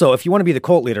 and also if you want to be the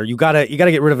cult leader, you gotta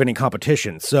get rid of any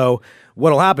competition. So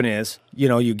what'll happen is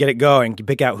you get it going, you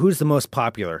pick out who's the most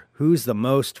popular, who's the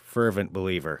most fervent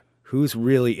believer, who's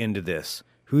really into this,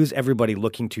 who's everybody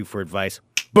looking to for advice.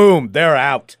 Boom, they're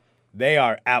out. They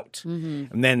are out.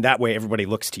 Mm-hmm. And then that way everybody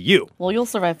looks to you. Well, you'll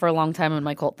survive for a long time in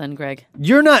my cult then, Greg.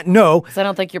 You're not, no. Because I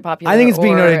don't think you're popular I think it's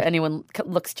being noted, anyone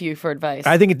looks to you for advice.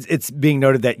 I think it's being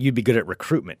noted that you'd be good at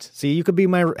recruitment. See, you could be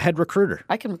my head recruiter.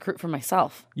 I can recruit for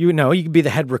myself. You could be the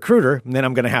head recruiter, and then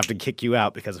I'm going to have to kick you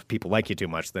out because if people like you too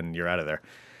much, then you're out of there.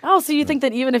 Oh, so you think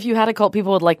that even if you had a cult,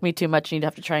 people would like me too much and you'd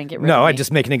have to try and get rid of me? No, I'd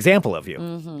just make an example of you.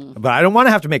 Mm-hmm. But I don't want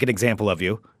to have to make an example of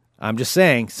you. I'm just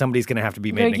saying somebody's going to have to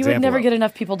be made an example of. You would never get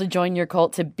enough people to join your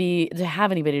cult to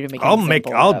have anybody to make an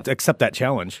example I'll of. accept that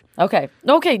challenge. Okay.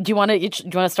 Do you want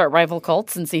to start rival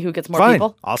cults and see who gets more Fine.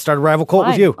 people? I'll start a rival cult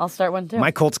with you. I'll start one too. My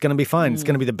cult's going to be fun. It's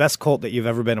going to be the best cult that you've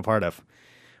ever been a part of.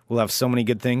 We'll have so many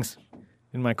good things.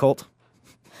 in my cult.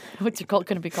 What's your cult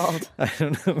going to be called? I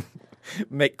don't know.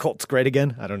 Make cults great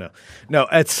again? I don't know. No,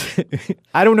 it's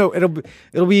I don't know.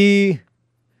 It'll be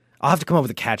I'll have to come up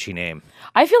with a catchy name.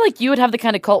 I feel like you would have the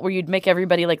kind of cult where you'd make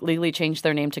everybody like legally change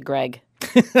their name to Greg.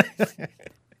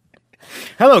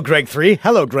 Hello, Greg 3.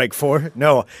 Hello, Greg 4.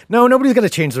 No, nobody's going to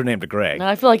change their name to Greg. And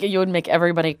I feel like you would make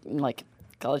everybody like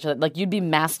college, like you'd be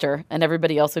Master and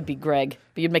everybody else would be Greg,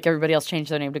 but you'd make everybody else change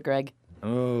their name to Greg.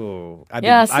 Oh,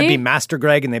 I'd see? be Master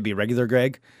Greg and they'd be regular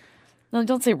Greg. No,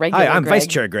 don't say regular. Hi, I'm Greg. Vice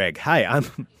Chair Greg. Hi,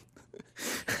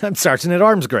 I'm Sergeant at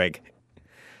Arms Greg.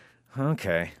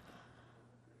 Okay.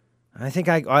 I think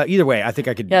either way, I think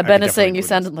I could. Yeah, I Ben could is saying you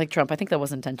definitely sounded like Trump. I think that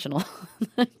was intentional.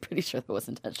 I'm pretty sure that was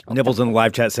intentional. Nibbles in the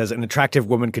live chat says an attractive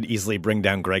woman could easily bring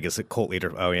down Greg as a cult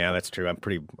leader. Oh yeah, that's true.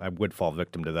 I would fall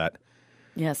victim to that.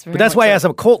 Yes, but that's why so. as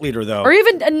a cult leader though, or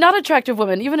even a not attractive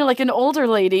woman, even like an older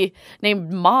lady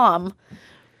named Mom,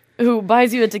 who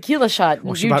buys you a tequila shot.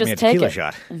 Well, and she you bought just me a take tequila it,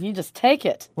 shot. and you just take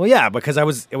it. Well, yeah, because I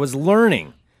was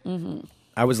learning. Mm-hmm.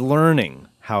 I was learning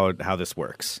how this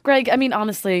works. Greg, I mean,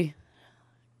 honestly,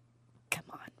 come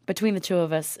on. Between the two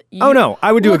of us, oh no,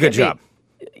 I would do a good job.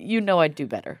 You know I'd do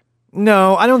better.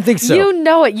 No, I don't think so. You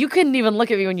know it. You couldn't even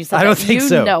look at me when you said that. I don't think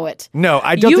so. You know it. No,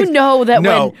 I don't You think know that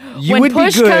no, when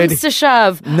push comes to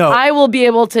shove, I will be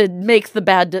able to make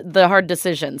the hard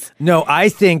decisions. No, I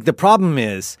think the problem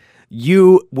is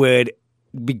you would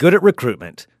be good at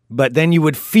recruitment, but then you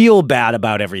would feel bad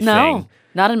about everything. No,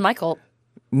 not in my cult.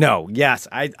 No, yes,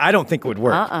 I don't think it would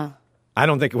work. I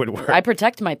don't think it would work. I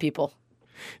protect my people.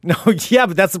 No, yeah,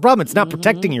 but that's the problem. It's not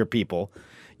protecting your people.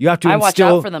 You have to I watch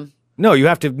out for them. No, you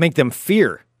have to make them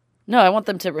fear. No, I want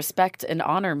them to respect and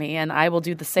honor me, and I will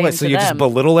do the same to them. So you just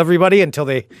belittle everybody until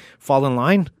they fall in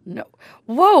line? No.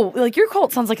 Whoa, like your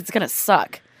cult sounds like it's going to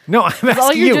suck. No, I'm asking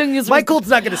all you're you. doing is my cult's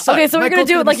not going to suck. Okay, so my we're going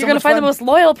to do it like you're going to find the most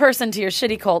loyal person to your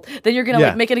shitty cult. Then you're going to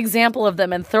like make an example of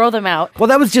them and throw them out. Well,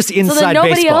 that was just inside baseball. So then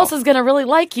nobody else is going to really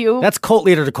like you. That's cult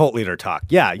leader to cult leader talk.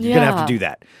 Yeah, you're going to have to do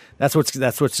that. That's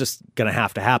what's just going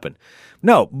to happen.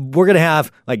 No, we're going to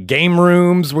have like game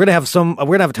rooms. We're going to have a ton of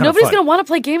fun. Nobody's going to want to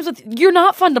play games with. You're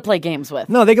not fun to play games with.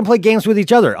 No, they can play games with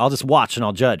each other. I'll just watch and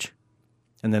I'll judge.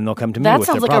 And then they'll come to me with their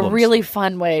problems. That sounds like a really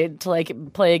fun way to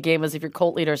like play a game as if your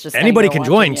cult leader is just anybody can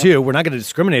join too. We're not going to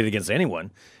discriminate against anyone.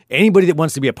 Anybody that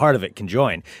wants to be a part of it can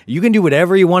join. You can do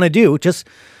whatever you want to do. Just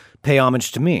pay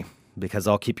homage to me because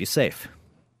I'll keep you safe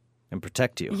and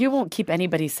protect you. You won't keep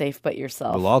anybody safe but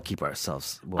yourself. We'll all keep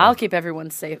ourselves. I'll keep everyone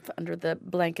safe under the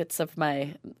blankets of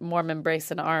my warm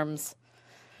embrace and arms.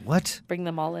 What? Bring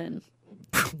them all in.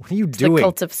 What are you doing? The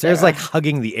cult of Sarah. There's like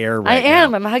hugging the air right now. I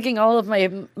am. I'm hugging all of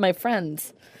my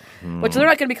friends. Which they're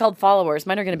not going to be called followers.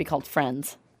 Mine are going to be called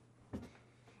friends.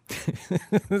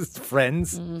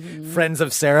 Friends? Mm-hmm. Friends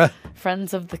of Sarah?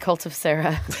 Friends of the cult of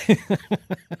Sarah.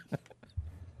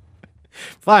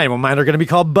 Fine. Well, mine are going to be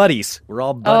called buddies. We're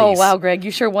all buddies. Oh, wow, Greg.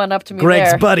 You sure won up to me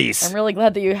Greg's there. buddies. I'm really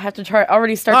glad that you have to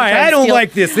already start all to right, try and I don't steal.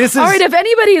 like this. This is... All right, if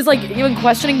anybody is like even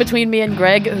questioning between me and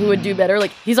Greg who would do better,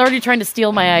 like he's already trying to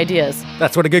steal my ideas.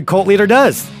 That's what a good cult leader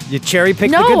does. You cherry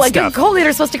pick the good stuff. No, a good cult leader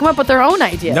is supposed to come up with their own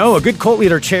ideas. No, a good cult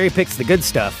leader cherry picks the good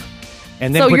stuff.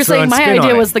 And then so puts you're saying their own my spin on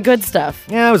idea it. was the good stuff.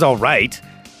 Yeah, it was all right.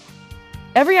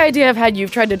 Every idea I've had,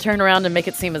 you've tried to turn around and make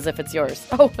it seem as if it's yours.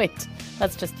 Oh, wait.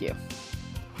 That's just you.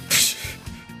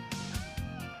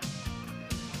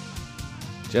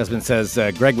 Jasmine says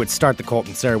Greg would start the cult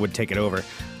and Sarah would take it over.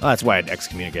 Oh, that's why I'd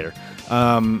excommunicate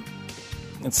her.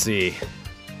 Let's see.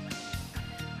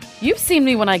 You've seen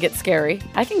me when I get scary.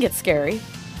 I can get scary.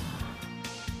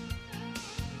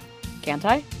 Can't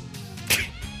I?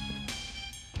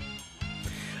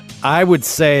 I would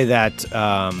say that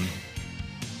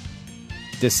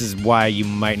this is why you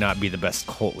might not be the best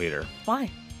cult leader. Why?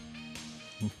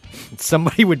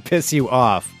 Somebody would piss you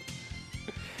off.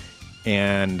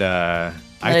 And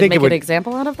I think make it would an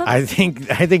example out of them. I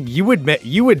think you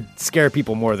would scare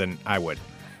people more than I would.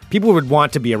 People would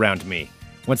want to be around me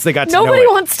once they got to know it. Nobody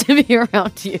wants to be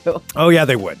around you. Oh yeah,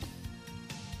 they would.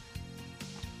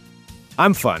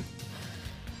 I'm fun.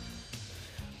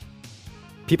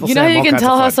 People you say know I'm you all can kinds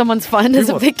tell of how fun. someone's fun is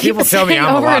if they keep people tell me saying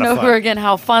I'm a over lot and of over fun. again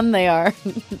how fun they are.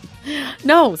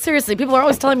 No, seriously, people are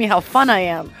always telling me how fun I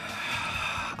am.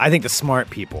 I think the smart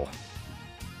people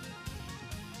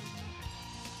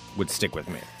would stick with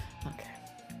me. Okay.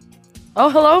 Oh,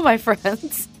 hello, my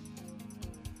friends.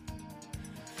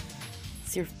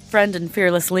 It's your friend and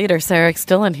fearless leader, Sarah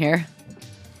Stillen here.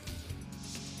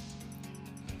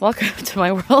 Welcome to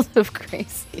my world of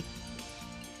crazy.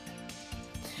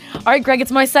 All right, Greg,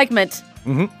 it's my segment.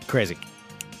 Mm-hmm. Crazy.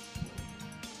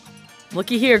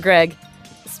 Looky here, Greg.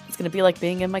 It's going to be like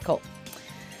being in my cult.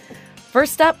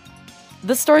 First up,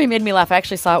 This story made me laugh. I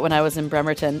actually saw it when I was in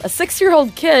Bremerton. A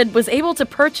 6-year-old kid was able to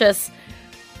purchase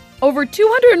over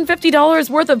 $250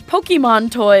 worth of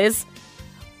Pokemon toys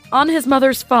on his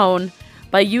mother's phone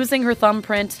by using her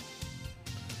thumbprint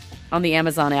on the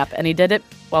Amazon app, and he did it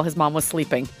while his mom was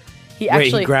sleeping. He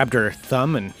grabbed her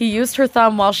thumb and he used her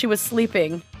thumb while she was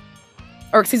sleeping.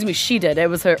 Or excuse me, she did. It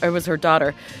was her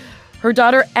daughter. Her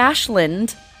daughter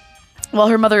Ashland, while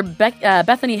her mother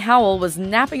Bethany Howell was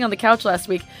napping on the couch last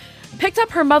week, picked up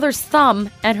her mother's thumb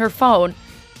and her phone,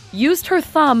 used her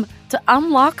thumb to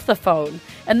unlock the phone,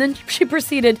 and then she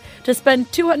proceeded to spend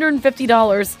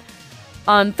 $250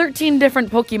 on 13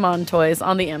 different Pokemon toys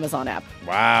on the Amazon app.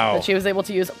 Wow. That she was able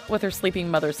to use with her sleeping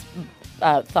mother's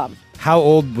thumb. How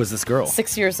old was this girl?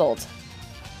 6 years old.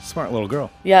 Smart little girl.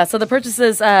 Yeah, so the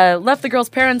purchases left the girl's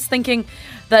parents thinking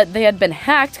that they had been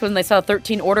hacked when they saw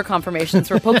 13 order confirmations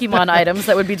for Pokemon items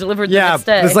that would be delivered the next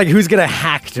day. Yeah, it's like, who's going to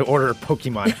hack to order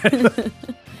Pokemon?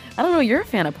 I don't know, you're a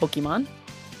fan of Pokemon.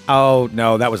 Oh,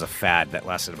 no, that was a fad that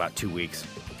lasted about 2 weeks.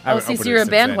 So you're a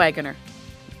bandwagoner.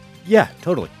 Yeah,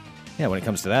 totally. Yeah, when it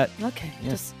comes to that. Okay,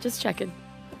 yeah. just checking.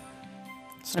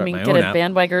 Start my can own a app.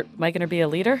 bandwagoner be a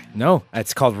leader? No,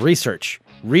 it's called research.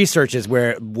 Research is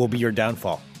where will be your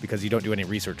downfall because you don't do any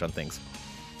research on things.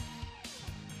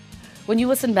 When you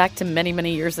listen back to many,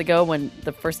 many years ago when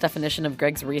the first definition of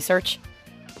Greg's research,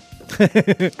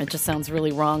 it just sounds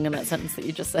really wrong in that sentence that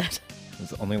you just said.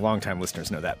 Only long-time listeners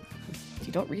know that.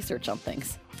 You don't research on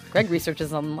things. Greg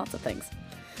researches on lots of things.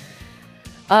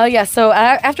 So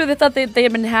after they thought they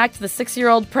had been hacked, the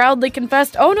 6-year-old proudly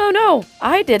confessed, "Oh, no,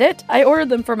 I did it. I ordered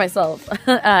them for myself."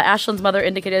 Ashland's mother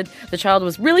indicated the child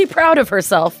was really proud of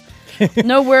herself.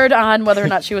 No word on whether or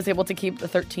not she was able to keep the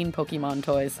 13 Pokemon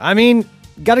toys. I mean,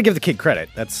 got to give the kid credit.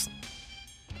 That's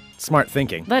smart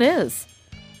thinking. That is.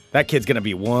 That kid's going to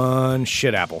be one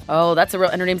shit apple. Oh, that's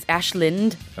and her name's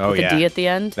Ashland with a D at the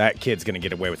end. That kid's going to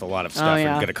get away with a lot of stuff and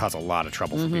going to cause a lot of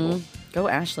trouble for people. Go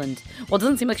Ashland. Well, it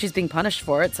doesn't seem like she's being punished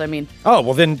for it, so I mean... Oh,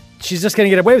 well then she's just going to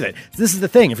get away with it. This is the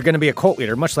thing. If you're going to be a cult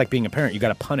leader, much like being a parent, you got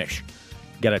to punish.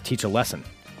 You got to teach a lesson.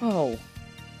 Oh.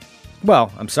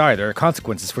 Well, I'm sorry. There are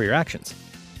consequences for your actions.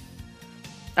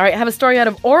 All right, I have a story out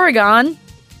of Oregon.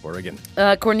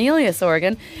 Cornelius,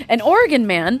 Oregon. An Oregon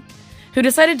man who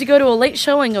decided to go to a late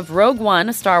showing of Rogue One,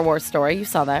 a Star Wars story. You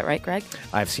saw that, right, Greg?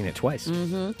 I've seen it twice.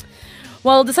 Mm-hmm.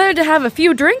 Well, decided to have a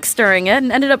few drinks during it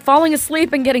and ended up falling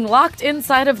asleep and getting locked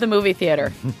inside of the movie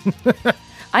theater.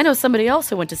 I know somebody else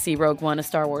who went to see Rogue One, a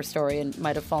Star Wars story, and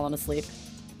might have fallen asleep.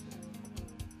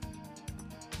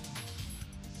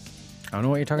 I don't know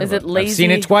what you're talking about. Is it lazy? I've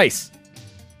seen it twice.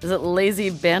 Is it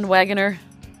lazy bandwagoner,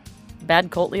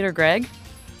 bad cult leader Greg?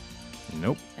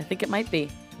 Nope. I think it might be.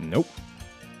 Nope.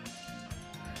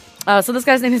 So this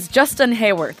guy's name is Justin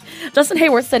Hayworth. Justin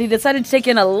Hayworth said he decided to take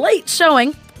in a late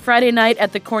showing Friday night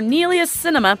at the Cornelius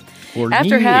Cinema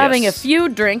after having a few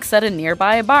drinks at a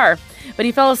nearby bar. But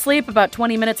he fell asleep about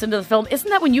 20 minutes into the film. Isn't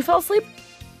that when you fell asleep?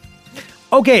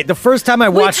 Okay, the first time I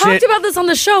watched it... We talked about this on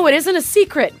the show. It isn't a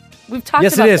secret. We've talked about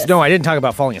this. Yes, it is. No, I didn't talk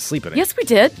about falling asleep in it. Yes, we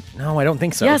did. No, I don't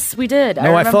think so. Yes, we did.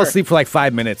 No, I fell asleep for like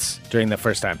 5 minutes during the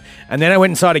first time. And then I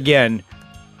went and saw it again.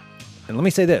 And let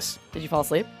me say this. Did you fall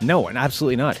asleep? No, and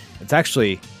absolutely not. It's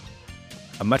actually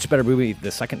a much better movie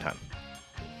the second time.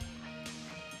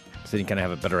 So you kind of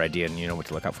have a better idea and you know what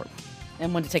to look out for.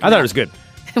 And when to take I thought it was good.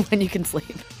 When you can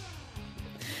sleep.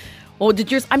 Well,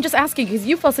 did yours? I'm just asking because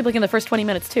you fell asleep like in the first 20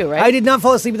 minutes too, right? I did not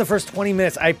fall asleep in the first 20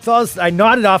 minutes. I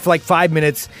nodded off for like 5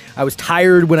 minutes. I was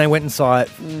tired when I went and saw it.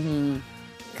 Mm-hmm.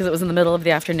 Because it was in the middle of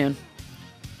the afternoon.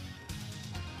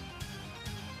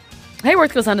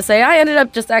 Hayworth goes on to say, I ended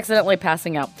up just accidentally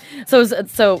passing out.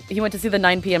 So he went to see the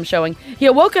 9 p.m. showing. He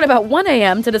awoke at about 1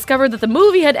 a.m. to discover that the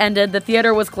movie had ended, the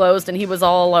theater was closed, and he was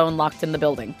all alone, locked in the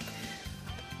building.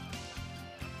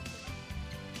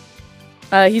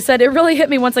 He said, it really hit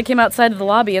me once I came outside of the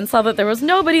lobby and saw that there was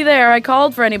nobody there. I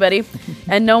called for anybody,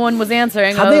 and no one was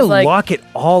answering. How'd they lock it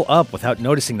all up without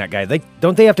noticing that guy?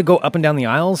 Don't they have to go up and down the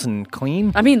aisles and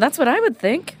clean? I mean, that's what I would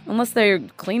think, unless they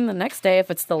clean the next day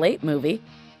if it's the late movie.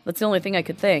 That's the only thing I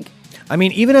could think. I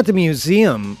mean, even at the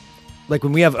museum, like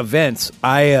when we have events, you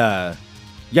have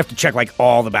to check like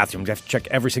all the bathrooms. You have to check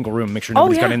every single room, make sure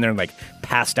nobody's got in there and like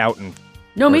passed out and.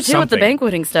 No, me too. With the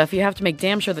banqueting stuff, you have to make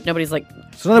damn sure that nobody's like.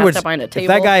 So in other words, up behind a table. If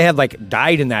that guy had like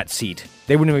died in that seat,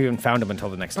 they wouldn't have even found him until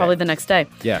the next day. Probably the next day.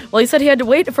 Yeah. Well, he said he had to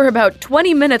wait for about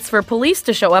 20 minutes for police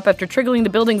to show up after triggering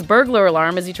the building's burglar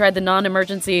alarm as he tried the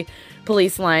non-emergency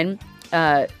police line,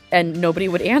 and nobody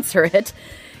would answer it.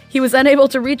 He was unable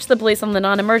to reach the police on the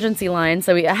non-emergency line,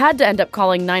 so he had to end up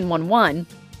calling 911.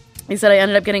 He said, I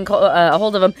ended up getting a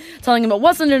hold of him, telling him it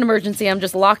wasn't an emergency. I'm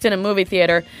just locked in a movie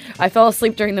theater. I fell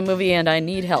asleep during the movie, and I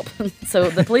need help. So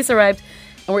the police arrived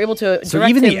and were able to direct him. So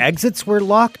even the exits were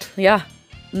locked? Yeah.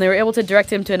 And they were able to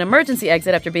direct him to an emergency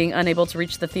exit after being unable to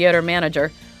reach the theater manager.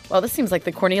 Well, this seems like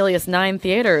the Cornelius 9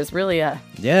 Theater is really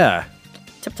yeah,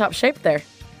 tip-top shape there.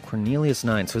 Cornelius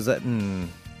 9. So is that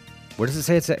where does it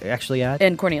say it's actually at?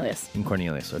 In Cornelius. In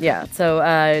Cornelius, okay. Yeah, so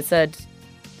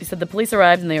he said the police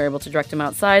arrived and they were able to direct him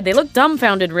outside. They looked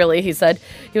dumbfounded, really, he said.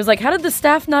 He was like, how did the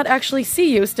staff not actually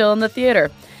see you still in the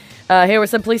theater? Hayward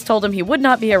said police told him he would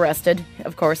not be arrested,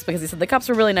 of course, because he said the cops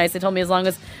were really nice. They told me as long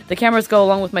as the cameras go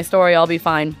along with my story, I'll be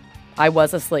fine. I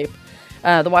was asleep.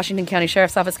 The Washington County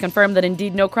Sheriff's Office confirmed that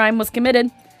indeed no crime was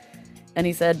committed. And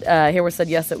he said, Hayward said,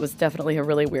 yes, it was definitely a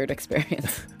really weird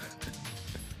experience.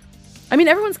 I mean,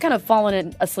 everyone's kind of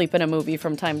fallen asleep in a movie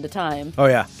from time to time. Oh,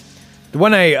 yeah. The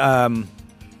one that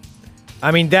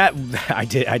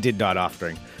I did nod off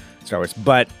during Star Wars,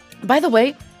 but... By the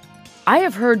way, I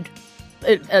have heard,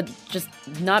 just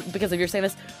not because of your saying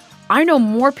this, I know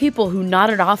more people who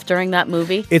nodded off during that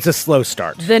movie. It's a slow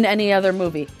start. Than any other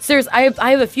movie. Seriously,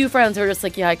 I have a few friends who are just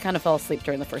like, yeah, I kind of fell asleep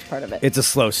during the first part of it. It's a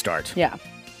slow start. Yeah.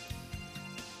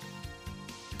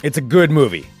 It's a good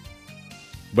movie,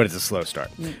 but it's a slow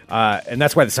start. And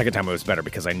that's why the second time it was better,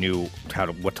 because I knew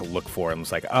what to look for and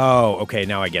was like, oh, okay,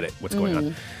 now I get it. What's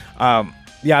going on?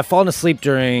 Yeah, I've fallen asleep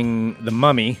during The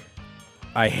Mummy.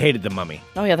 I hated The Mummy.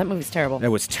 Oh, yeah, that movie's terrible. It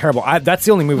was terrible. That's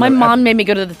the only movie... My mom made me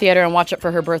go to the theater and watch it for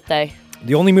her birthday.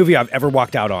 The only movie I've ever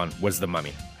walked out on was The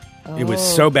Mummy. Oh. It was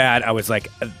so bad. I was like,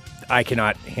 I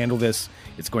cannot handle this.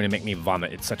 It's going to make me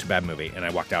vomit. It's such a bad movie. And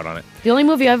I walked out on it. The only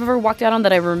movie I've ever walked out on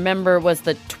that I remember was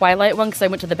the Twilight one, because I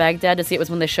went to the Baghdad to see it. Was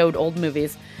when they showed old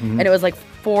movies. Mm-hmm. And it was like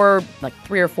 $3 or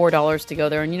 $4 to go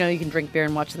there. And, you can drink beer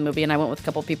and watch the movie. And I went with a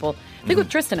couple people. I think with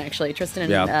Tristan, actually. Tristan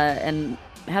and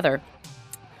Heather.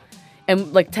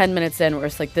 And like 10 minutes in, we're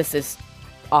just like, this is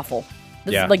awful.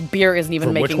 Beer isn't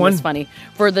even making this funny.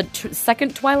 For the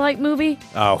second Twilight movie.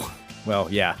 Oh, well,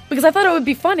 yeah. Because I thought it would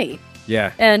be funny.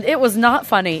 Yeah. And it was not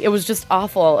funny. It was just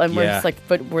awful. And we're just like,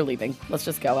 but we're leaving. Let's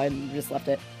just go. I just left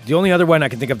it. The only other one I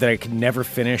can think of that I could never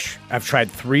finish, I've tried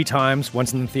 3 times,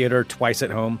 once in the theater, twice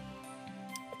at home,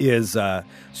 is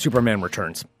Superman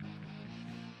Returns.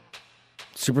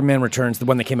 Superman Returns, the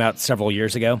one that came out several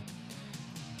years ago.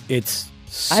 It's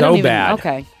so bad.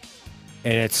 Okay.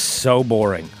 And it's so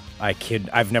boring.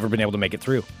 I've never been able to make it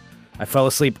through. I fell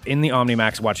asleep in the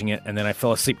Omnimax watching it, and then I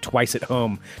fell asleep twice at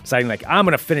home, deciding like, I'm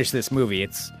going to finish this movie.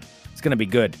 It's going to be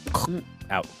good.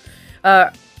 Out.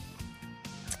 All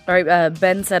right,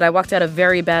 Ben said, I walked out of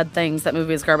Very Bad Things. That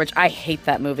movie is garbage. I hate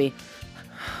that movie.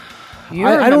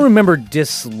 I don't remember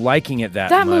disliking it that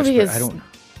much. That movie is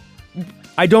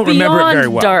I don't remember it very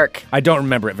well. Dark. I don't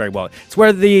remember it very well. It's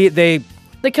where they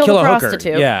kill a Hooker.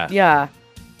 prostitute. Yeah.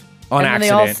 On accident. And they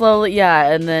all slowly,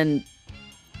 and then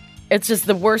it's just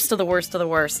the worst of the worst of the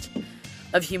worst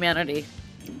of humanity.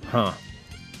 Huh.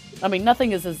 I mean,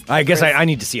 nothing is as... I guess I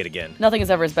need to see it again. Nothing is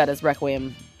ever as bad as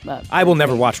Requiem. I will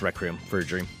never watch Requiem for a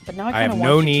Dream. But now I have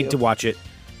no need to watch it,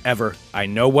 ever. I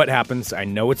know what happens. I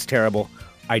know it's terrible.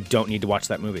 I don't need to watch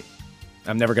that movie.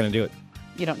 I'm never going to do it.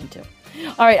 You don't need to.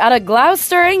 All right, out of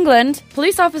Gloucester, England,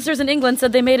 police officers in England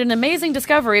said they made an amazing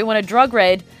discovery when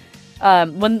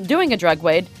when doing a drug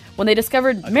raid, when they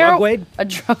discovered marijuana. A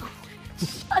drug.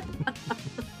 Shut up.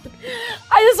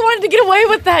 I just wanted to get away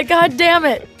with that. God damn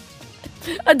it.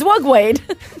 A drug raid.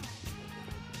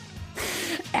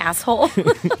 Asshole.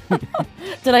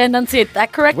 Did I enunciate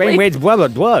that correctly? Wayne Wade's blah blah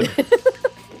drug.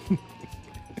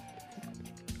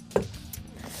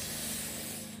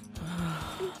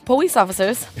 Police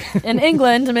officers in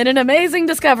England made an amazing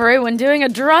discovery when doing a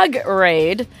drug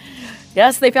raid.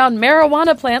 Yes, they found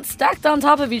marijuana plants stacked on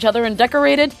top of each other and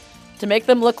decorated to make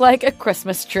them look like a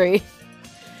Christmas tree.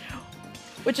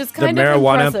 Which is kind of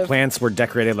impressive. The marijuana plants were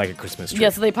decorated like a Christmas tree. Yeah,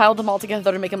 so they piled them all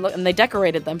together to make them look, and they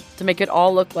decorated them to make it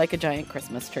all look like a giant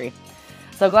Christmas tree.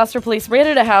 So Gloucester police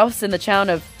raided a house in the town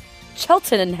of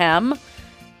Cheltenham,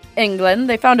 England.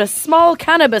 They found a small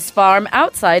cannabis farm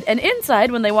outside, and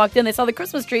inside, when they walked in, they saw the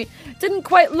Christmas tree didn't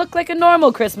quite look like a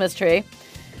normal Christmas tree,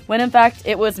 when in fact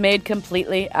it was made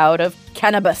completely out of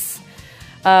cannabis.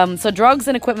 So drugs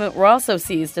and equipment were also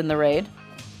seized in the raid.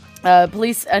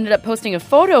 Police ended up posting a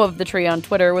photo of the tree on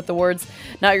Twitter with the words,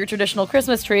 "Not your traditional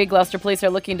Christmas tree. Gloucester police are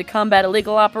looking to combat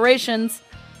illegal operations,"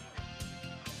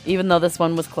 even though this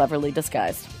one was cleverly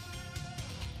disguised.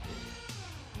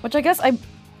 Which I guess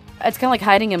it's kind of like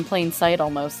hiding in plain sight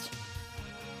almost.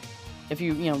 If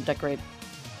you decorate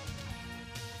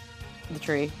the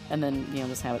tree and then,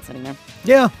 just have it sitting there.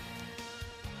 Yeah.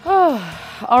 All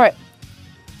right.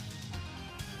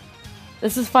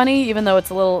 This is funny, even though it's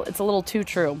a little too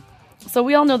true. So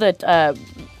we all know that.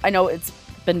 I know it's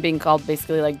been being called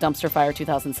basically like Dumpster Fire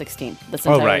 2016 this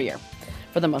entire year,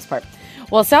 for the most part.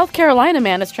 Well, South Carolina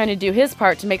man is trying to do his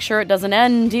part to make sure it doesn't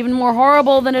end even more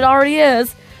horrible than it already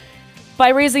is by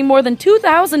raising more than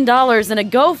 $2,000 in a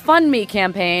GoFundMe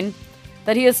campaign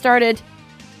that he has started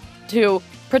to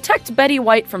protect Betty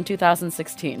White from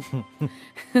 2016.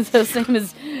 So same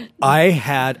as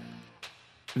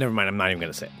never mind. I'm not even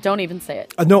going to say it. Don't even say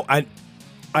it. No,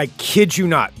 I kid you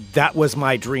not. That was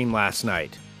my dream last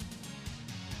night.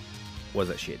 Was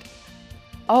that shit?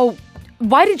 Oh,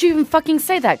 why did you even fucking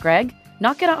say that, Greg?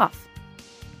 Knock it off.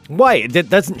 Why? That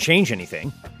doesn't change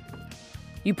anything.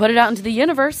 You put it out into the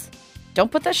universe. Don't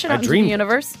put that shit out into the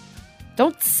universe.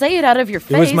 Don't say it out of your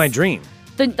face. It was my dream.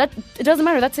 It doesn't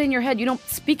matter. That's in your head. You don't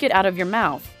speak it out of your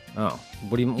mouth. Oh.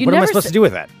 What am I supposed to do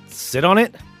with that? Sit on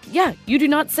it? Yeah, you do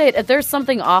not say it. If there's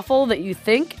something awful that you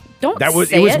think, don't say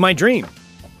it. It was my dream.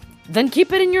 Then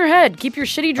keep it in your head. Keep your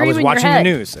shitty dream in your head. I was watching the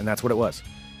news, and that's what it was.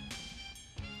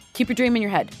 Keep your dream in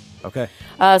your head. Okay.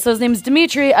 So his name is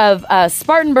Dimitri of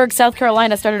Spartanburg, South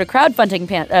Carolina, started a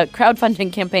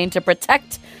crowdfunding campaign to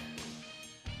protect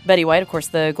Betty White, of course,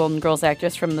 the Golden Girls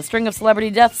actress, from the string of celebrity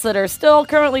deaths that are still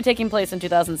currently taking place in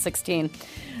 2016.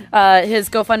 His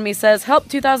GoFundMe says, "Help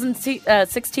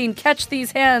 2016 catch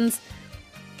these hands.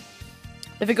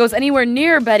 If it goes anywhere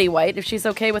near Betty White, if she's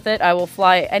okay with it, I will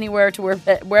fly anywhere to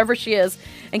wherever she is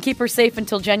and keep her safe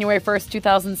until January 1st,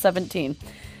 2017.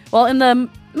 Well, in the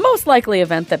most likely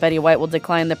event that Betty White will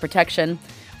decline the protection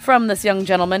from this young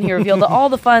gentleman, he revealed that all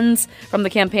the funds from the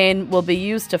campaign will be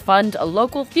used to fund a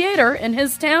local theater in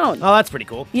his town. Oh, that's pretty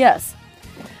cool. Yes.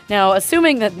 Now,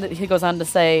 assuming that, he goes on to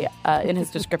say in his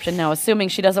description, assuming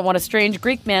she doesn't want a strange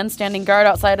Greek man standing guard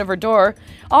outside of her door,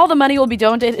 all the money will be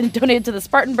donated to the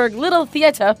Spartanburg Little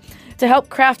Theater to help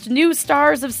craft new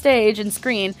stars of stage and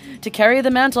screen to carry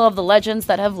the mantle of the legends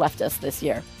that have left us this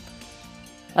year.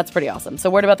 That's pretty awesome. So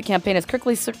word about the campaign is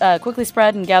quickly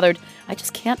spread and gathered. I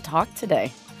just can't talk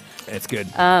today. It's good.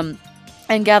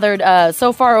 And gathered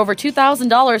so far over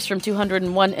 $2,000 from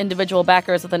 201 individual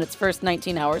backers within its first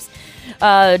 19 hours.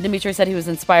 Dimitri said he was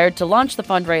inspired to launch the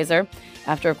fundraiser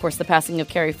after, of course, the passing of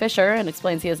Carrie Fisher, and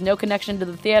explains he has no connection to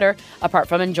the theater apart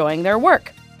from enjoying their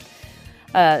work.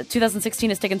 2016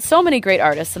 has taken so many great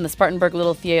artists, and the Spartanburg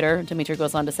Little Theater, Dimitri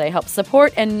goes on to say, helps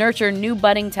support and nurture new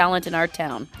budding talent in our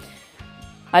town.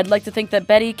 I'd like to think that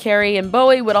Betty, Carrie, and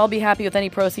Bowie would all be happy with any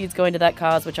proceeds going to that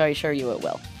cause, which I assure you it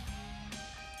will.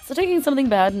 So taking something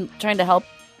bad and trying to help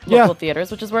local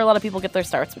theaters, which is where a lot of people get their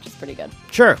starts, which is pretty good.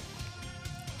 Sure.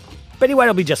 Betty White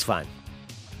will be just fine.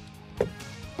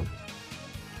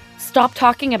 Stop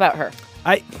talking about her.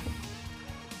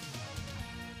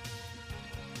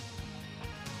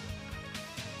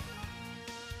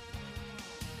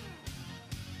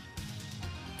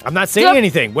 I'm not saying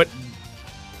anything. What?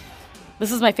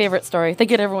 This is my favorite story.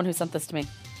 Thank you to everyone who sent this to me.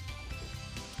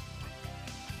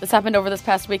 This happened over this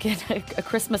past weekend, a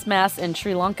Christmas Mass in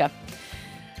Sri Lanka,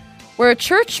 where a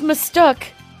church mistook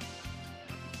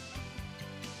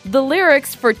the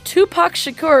lyrics for Tupac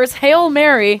Shakur's Hail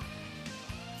Mary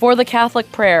for the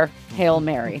Catholic prayer, Hail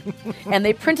Mary. And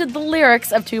they printed the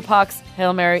lyrics of Tupac's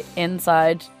Hail Mary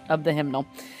inside of the hymnal.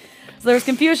 So there was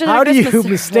confusion How do you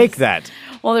mistake that?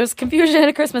 Well, there's confusion at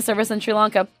a Christmas service in Sri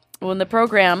Lanka when the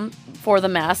program for the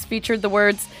Mass featured the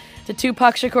words to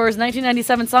Tupac Shakur's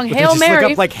 1997 song Hail Mary.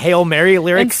 Look up like Hail Mary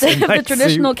lyrics instead of the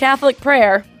traditional Catholic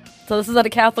prayer. So this is at a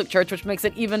Catholic church, which makes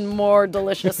it even more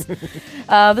delicious.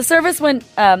 The service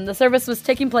was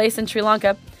taking place in Sri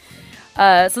Lanka.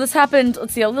 So this happened,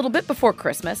 a little bit before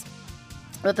Christmas.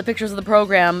 But the pictures of the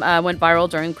program went viral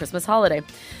during the Christmas holiday.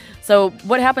 So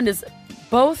what happened is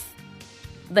both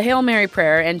the Hail Mary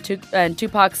prayer and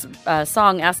Tupac's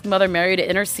song asked Mother Mary to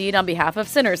intercede on behalf of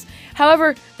sinners.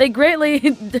 However, they greatly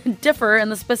differ in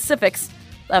the specifics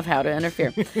of how to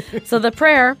interfere. So the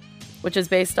prayer, which is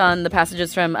based on the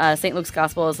passages from St. Luke's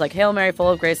Gospel, is like, Hail Mary, full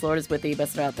of grace, the Lord is with thee.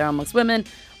 Blessed art thou amongst women.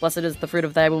 Blessed is the fruit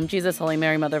of thy womb, Jesus. Holy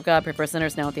Mary, Mother of God, pray for us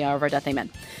sinners now at the hour of our death. Amen.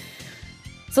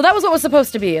 So that was what was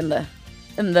supposed to be in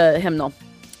the hymnal.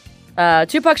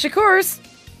 Tupac Shakur's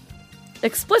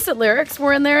explicit lyrics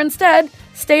were in there instead,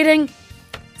 stating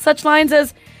such lines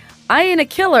as, I ain't a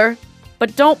killer,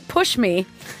 but don't push me.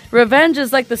 Revenge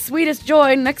is like the sweetest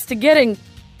joy next to getting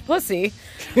pussy.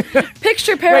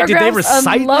 Picture paragraphs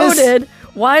unloaded,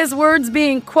 wise words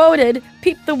being quoted,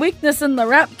 peep the weakness in the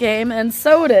rap game, and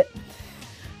sewed it.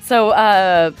 So,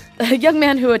 a young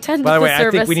man who attended the service... By the way,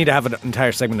 I think we need to have an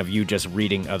entire segment of you just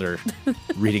reading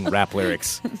rap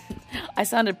lyrics. I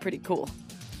sounded pretty cool.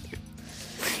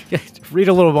 Read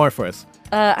a little more for us.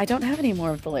 I don't have any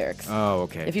more of the lyrics. Oh,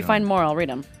 okay. If you find more, I'll read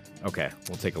them. Okay,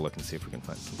 we'll take a look and see if we can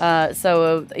find some.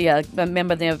 A man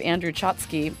by the name of Andrew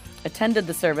Chotsky attended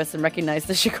the service and recognized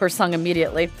the Shakur song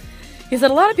immediately. He said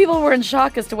a lot of people were in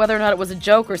shock as to whether or not it was a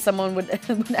joke or someone would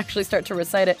actually start to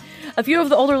recite it. A few of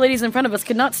the older ladies in front of us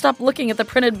could not stop looking at the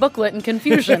printed booklet in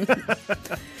confusion.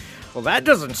 Well, that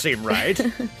doesn't seem right.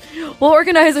 Well,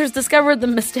 organizers discovered the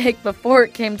mistake before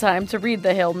it came time to read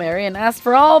the Hail Mary and asked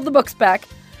for all of the books back.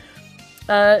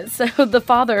 So the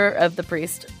father of the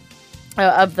priest,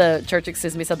 of the church,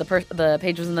 said the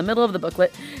page was in the middle of the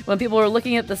booklet. When people were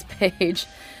looking at this page,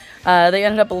 they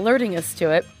ended up alerting us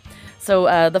to it.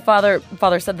 So the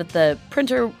father said that the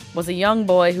printer was a young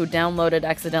boy who downloaded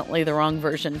accidentally the wrong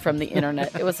version from the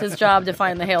internet. It was his job to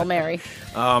find the Hail Mary.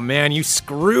 Oh, man, you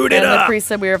screwed it up. And the priest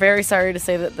said, we are very sorry to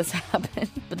say that this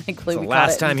happened. But thankfully we caught it in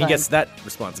last time he gets that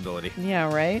responsibility.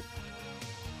 Yeah, right?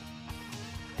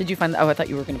 Did you find that? Oh, I thought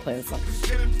you were going to play this song. If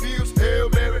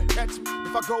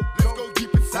I go, let's go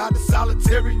deep inside the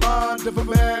solitary mind of a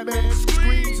madman.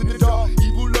 Screams in the dark,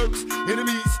 evil lurks,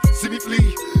 enemies see me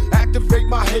flee. Activate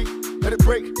my hate, let it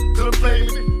break till I'm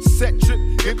flaming. Set trip,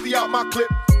 empty out my clip,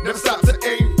 never stop to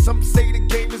aim. Some say the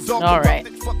game is all right.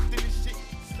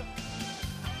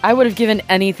 I would have given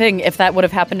anything if that would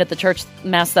have happened at the church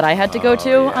mass that I had to go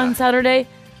to on Saturday.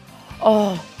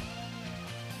 Oh.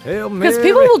 Hail Mary. Because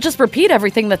people will just repeat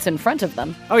everything that's in front of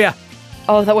them. Oh, yeah.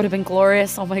 Oh, that would have been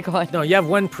glorious. Oh, my God. No, you have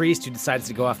one priest who decides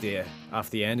to go off the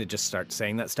end and just start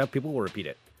saying that stuff. People will repeat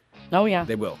it. Oh, yeah.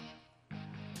 They will.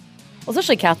 Well,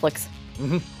 especially Catholics.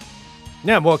 Mm-hmm.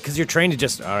 Yeah, well, because you're trained to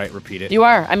just, all right, repeat it. You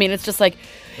are. I mean, it's just like,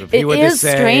 repeat it is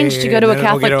strange to go to a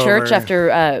Catholic church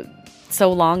after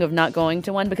so long of not going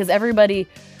to one, because everybody,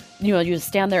 you just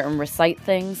stand there and recite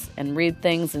things and read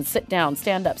things and sit down,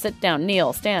 stand up, sit down,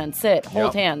 kneel, stand, sit,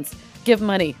 hold hands, give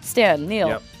money, stand, kneel.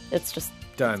 Yep. It's just...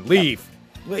 Done. Leave.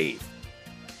 Leave.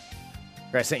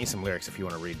 I sent you some lyrics if you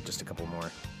want to read just a couple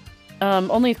more.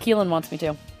 Only if Keelan wants me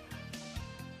to.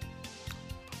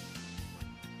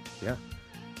 Yeah.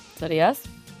 Is that a yes?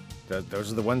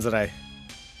 Those are the ones that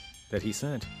he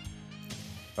sent.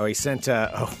 Oh, he sent,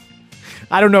 I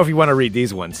don't know if you want to read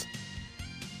these ones.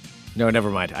 No,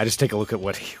 never mind. I just take a look at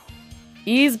what he...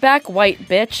 Ease back, white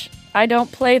bitch. I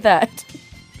don't play that.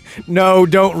 No,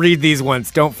 don't read these ones.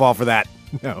 Don't fall for that.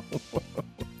 No.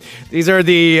 These are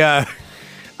the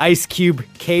Ice Cube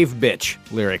Cave Bitch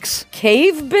lyrics.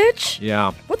 Cave Bitch?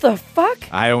 Yeah. What the fuck?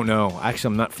 I don't know.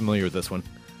 Actually, I'm not familiar with this one.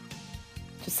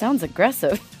 Just sounds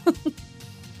aggressive.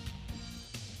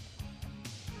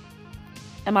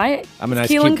 I'm an Ice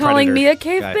Cube Keelan calling me a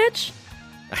cave guy. Bitch?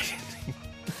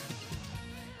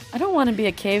 I don't want to be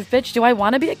a cave bitch. Do I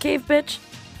want to be a cave bitch?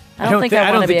 I don't think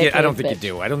I want to be a cave bitch. I don't think you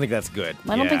do. I don't think that's good.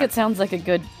 I don't think it sounds like a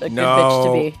good bitch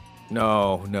to be.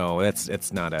 No,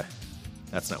 that's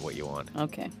not what you want.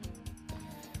 Okay.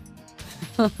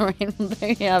 All right, there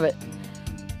you have it.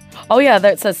 Oh yeah,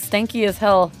 that says stanky as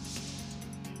hell.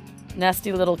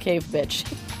 Nasty little cave bitch.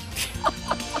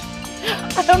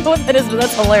 I don't know what that is, but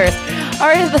that's hilarious. All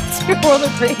right, that's your world of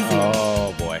crazy.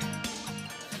 Oh boy.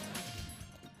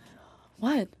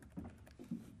 What?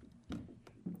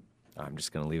 I'm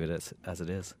just gonna leave it as it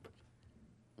is.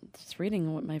 Just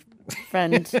reading what my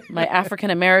friend, my African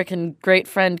American great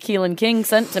friend Keelan King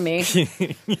sent to me.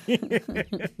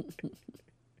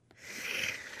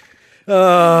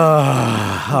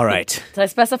 All right. Did I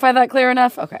specify that clear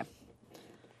enough? Okay.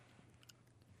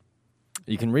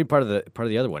 You can read part of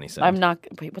the other one he sent. I'm not.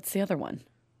 Wait, what's the other one?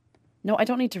 No, I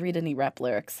don't need to read any rap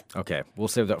lyrics. Okay, we'll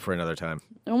save that for another time.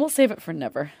 And we'll save it for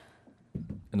never.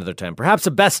 Another time, perhaps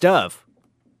a best of.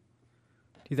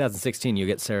 2016, you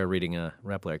get Sarah reading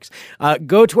rap lyrics.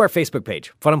 Go to our Facebook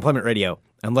page, Fun Employment Radio,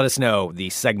 and let us know the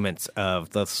segments of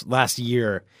the last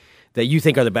year that you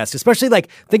think are the best. Especially,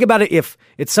 think about it if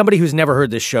it's somebody who's never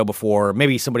heard this show before,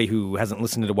 maybe somebody who hasn't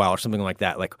listened in a while or something like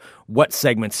that. Like, what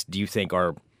segments do you think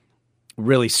are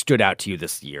really stood out to you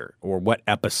this year, or what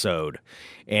episode?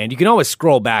 And you can always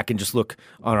scroll back and just look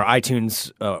on our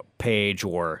iTunes page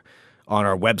or on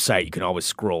our website. You can always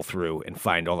scroll through and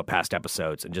find all the past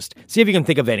episodes and just see if you can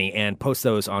think of any and post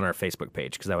those on our Facebook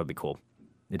page, because that would be cool.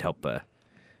 It'd help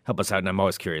us out, and I'm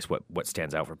always curious what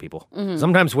stands out for people. Mm-hmm.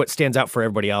 Sometimes what stands out for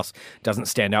everybody else doesn't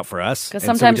stand out for us. Because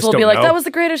sometimes we'll be like, that was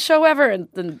the greatest show ever, and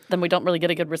then we don't really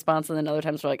get a good response, and then other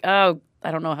times we're like, oh,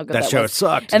 I don't know how good that show was.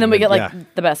 Sucked. And then we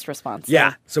get the best response.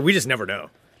 Yeah, so we just never know.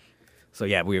 So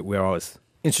yeah, we're always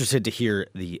interested to hear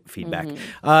the feedback.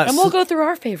 Mm-hmm. And we'll go through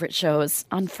our favorite shows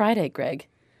on Friday, Greg.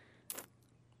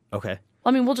 Okay. I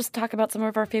mean, we'll just talk about some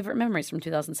of our favorite memories from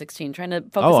 2016, trying to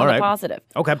focus all on right. the positive.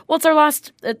 Okay. Well, it's our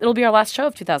last. It'll be our last show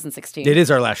of 2016. It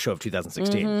is our last show of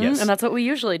 2016. Yes, and that's what we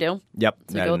usually do. Yep,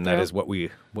 go and that through. is what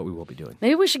we will be doing.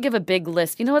 Maybe we should give a big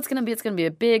list. You know what it's going to be? It's going to be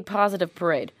a big positive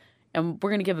parade, and we're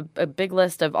going to give a big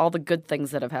list of all the good things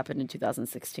that have happened in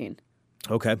 2016.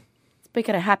 Okay.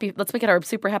 Let's make it our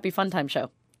super happy fun time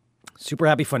show. Super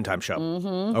happy fun time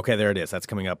show. Okay, there it is. That's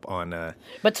coming up on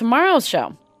But tomorrow's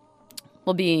show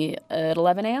will be at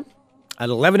 11 a.m. at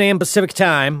 11 a.m. Pacific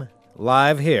time.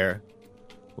 Live here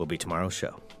will be tomorrow's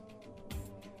show.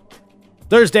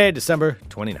 Thursday, December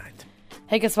 29th.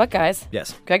 Hey, guess what, guys?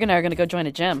 Yes. Greg and I are going to go join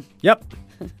a gym. Yep.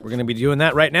 We're going to be doing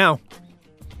that right now.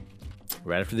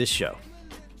 Right after this show.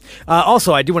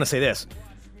 Also, I do want to say this.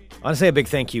 I want to say a big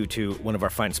thank you to one of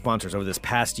our fine sponsors over this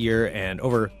past year and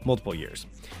over multiple years.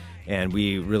 And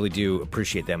we really do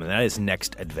appreciate them, and that is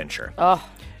Next Adventure. Oh.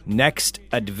 Next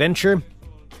Adventure,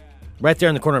 right there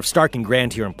in the corner of Stark and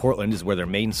Grand here in Portland is where their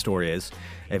main store is.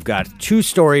 They've got two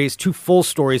full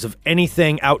stories of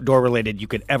anything outdoor related you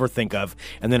could ever think of,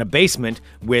 and then a basement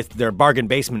with their bargain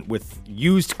basement with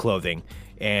used clothing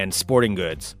and sporting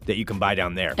goods that you can buy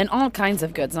down there. And all kinds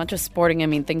of goods, not just sporting. I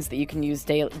mean, things that you can use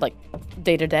day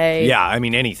to day. Yeah, I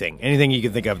mean anything you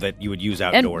can think of that you would use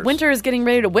outdoors. And winter is getting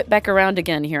ready to whip back around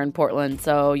again here in Portland,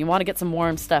 so you want to get some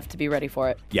warm stuff to be ready for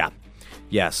it.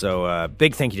 Yeah, so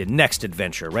big thank you to Next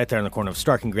Adventure, right there in the corner of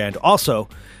Stark and Grand. Also,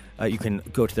 you can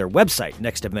go to their website,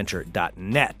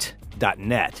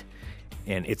 nextadventure.net,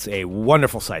 and it's a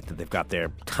wonderful site that they've got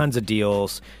there. Tons of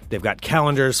deals. They've got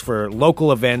calendars for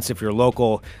local events if you're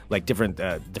local, like different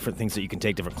things that you can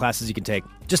take, different classes you can take.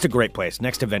 Just a great place,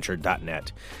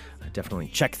 nextadventure.net. Definitely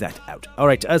check that out. All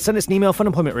right, send us an email,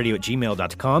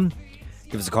 funemploymentradio@gmail.com.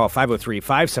 Give us a call,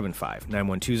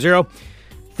 503-575-9120.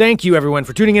 Thank you, everyone,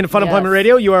 for tuning in to Fun Employment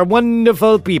Radio. You are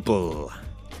wonderful people.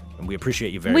 And we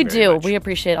appreciate you very much. We do. We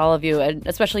appreciate all of you, and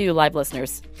especially you live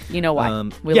listeners. You know why.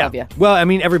 We love you. Well, I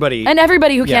mean, everybody. And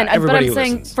everybody who can. But everybody I'm who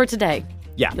saying listens. for today.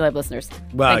 Yeah. You live listeners.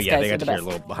 Well, Thanks, yeah, guys, they got you're to hear the a best.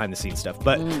 little behind-the-scenes stuff.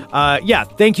 But,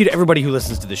 thank you to everybody who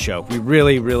listens to the show. We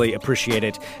really, really appreciate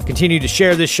it. Continue to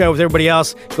share this show with everybody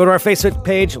else. Go to our Facebook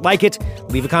page, like it,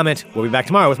 leave a comment. We'll be back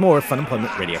tomorrow with more Fun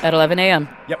Employment Radio. At 11 a.m.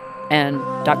 Yep. And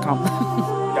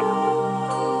 .com.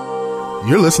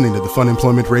 You're listening to the Fun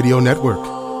Employment Radio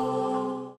Network.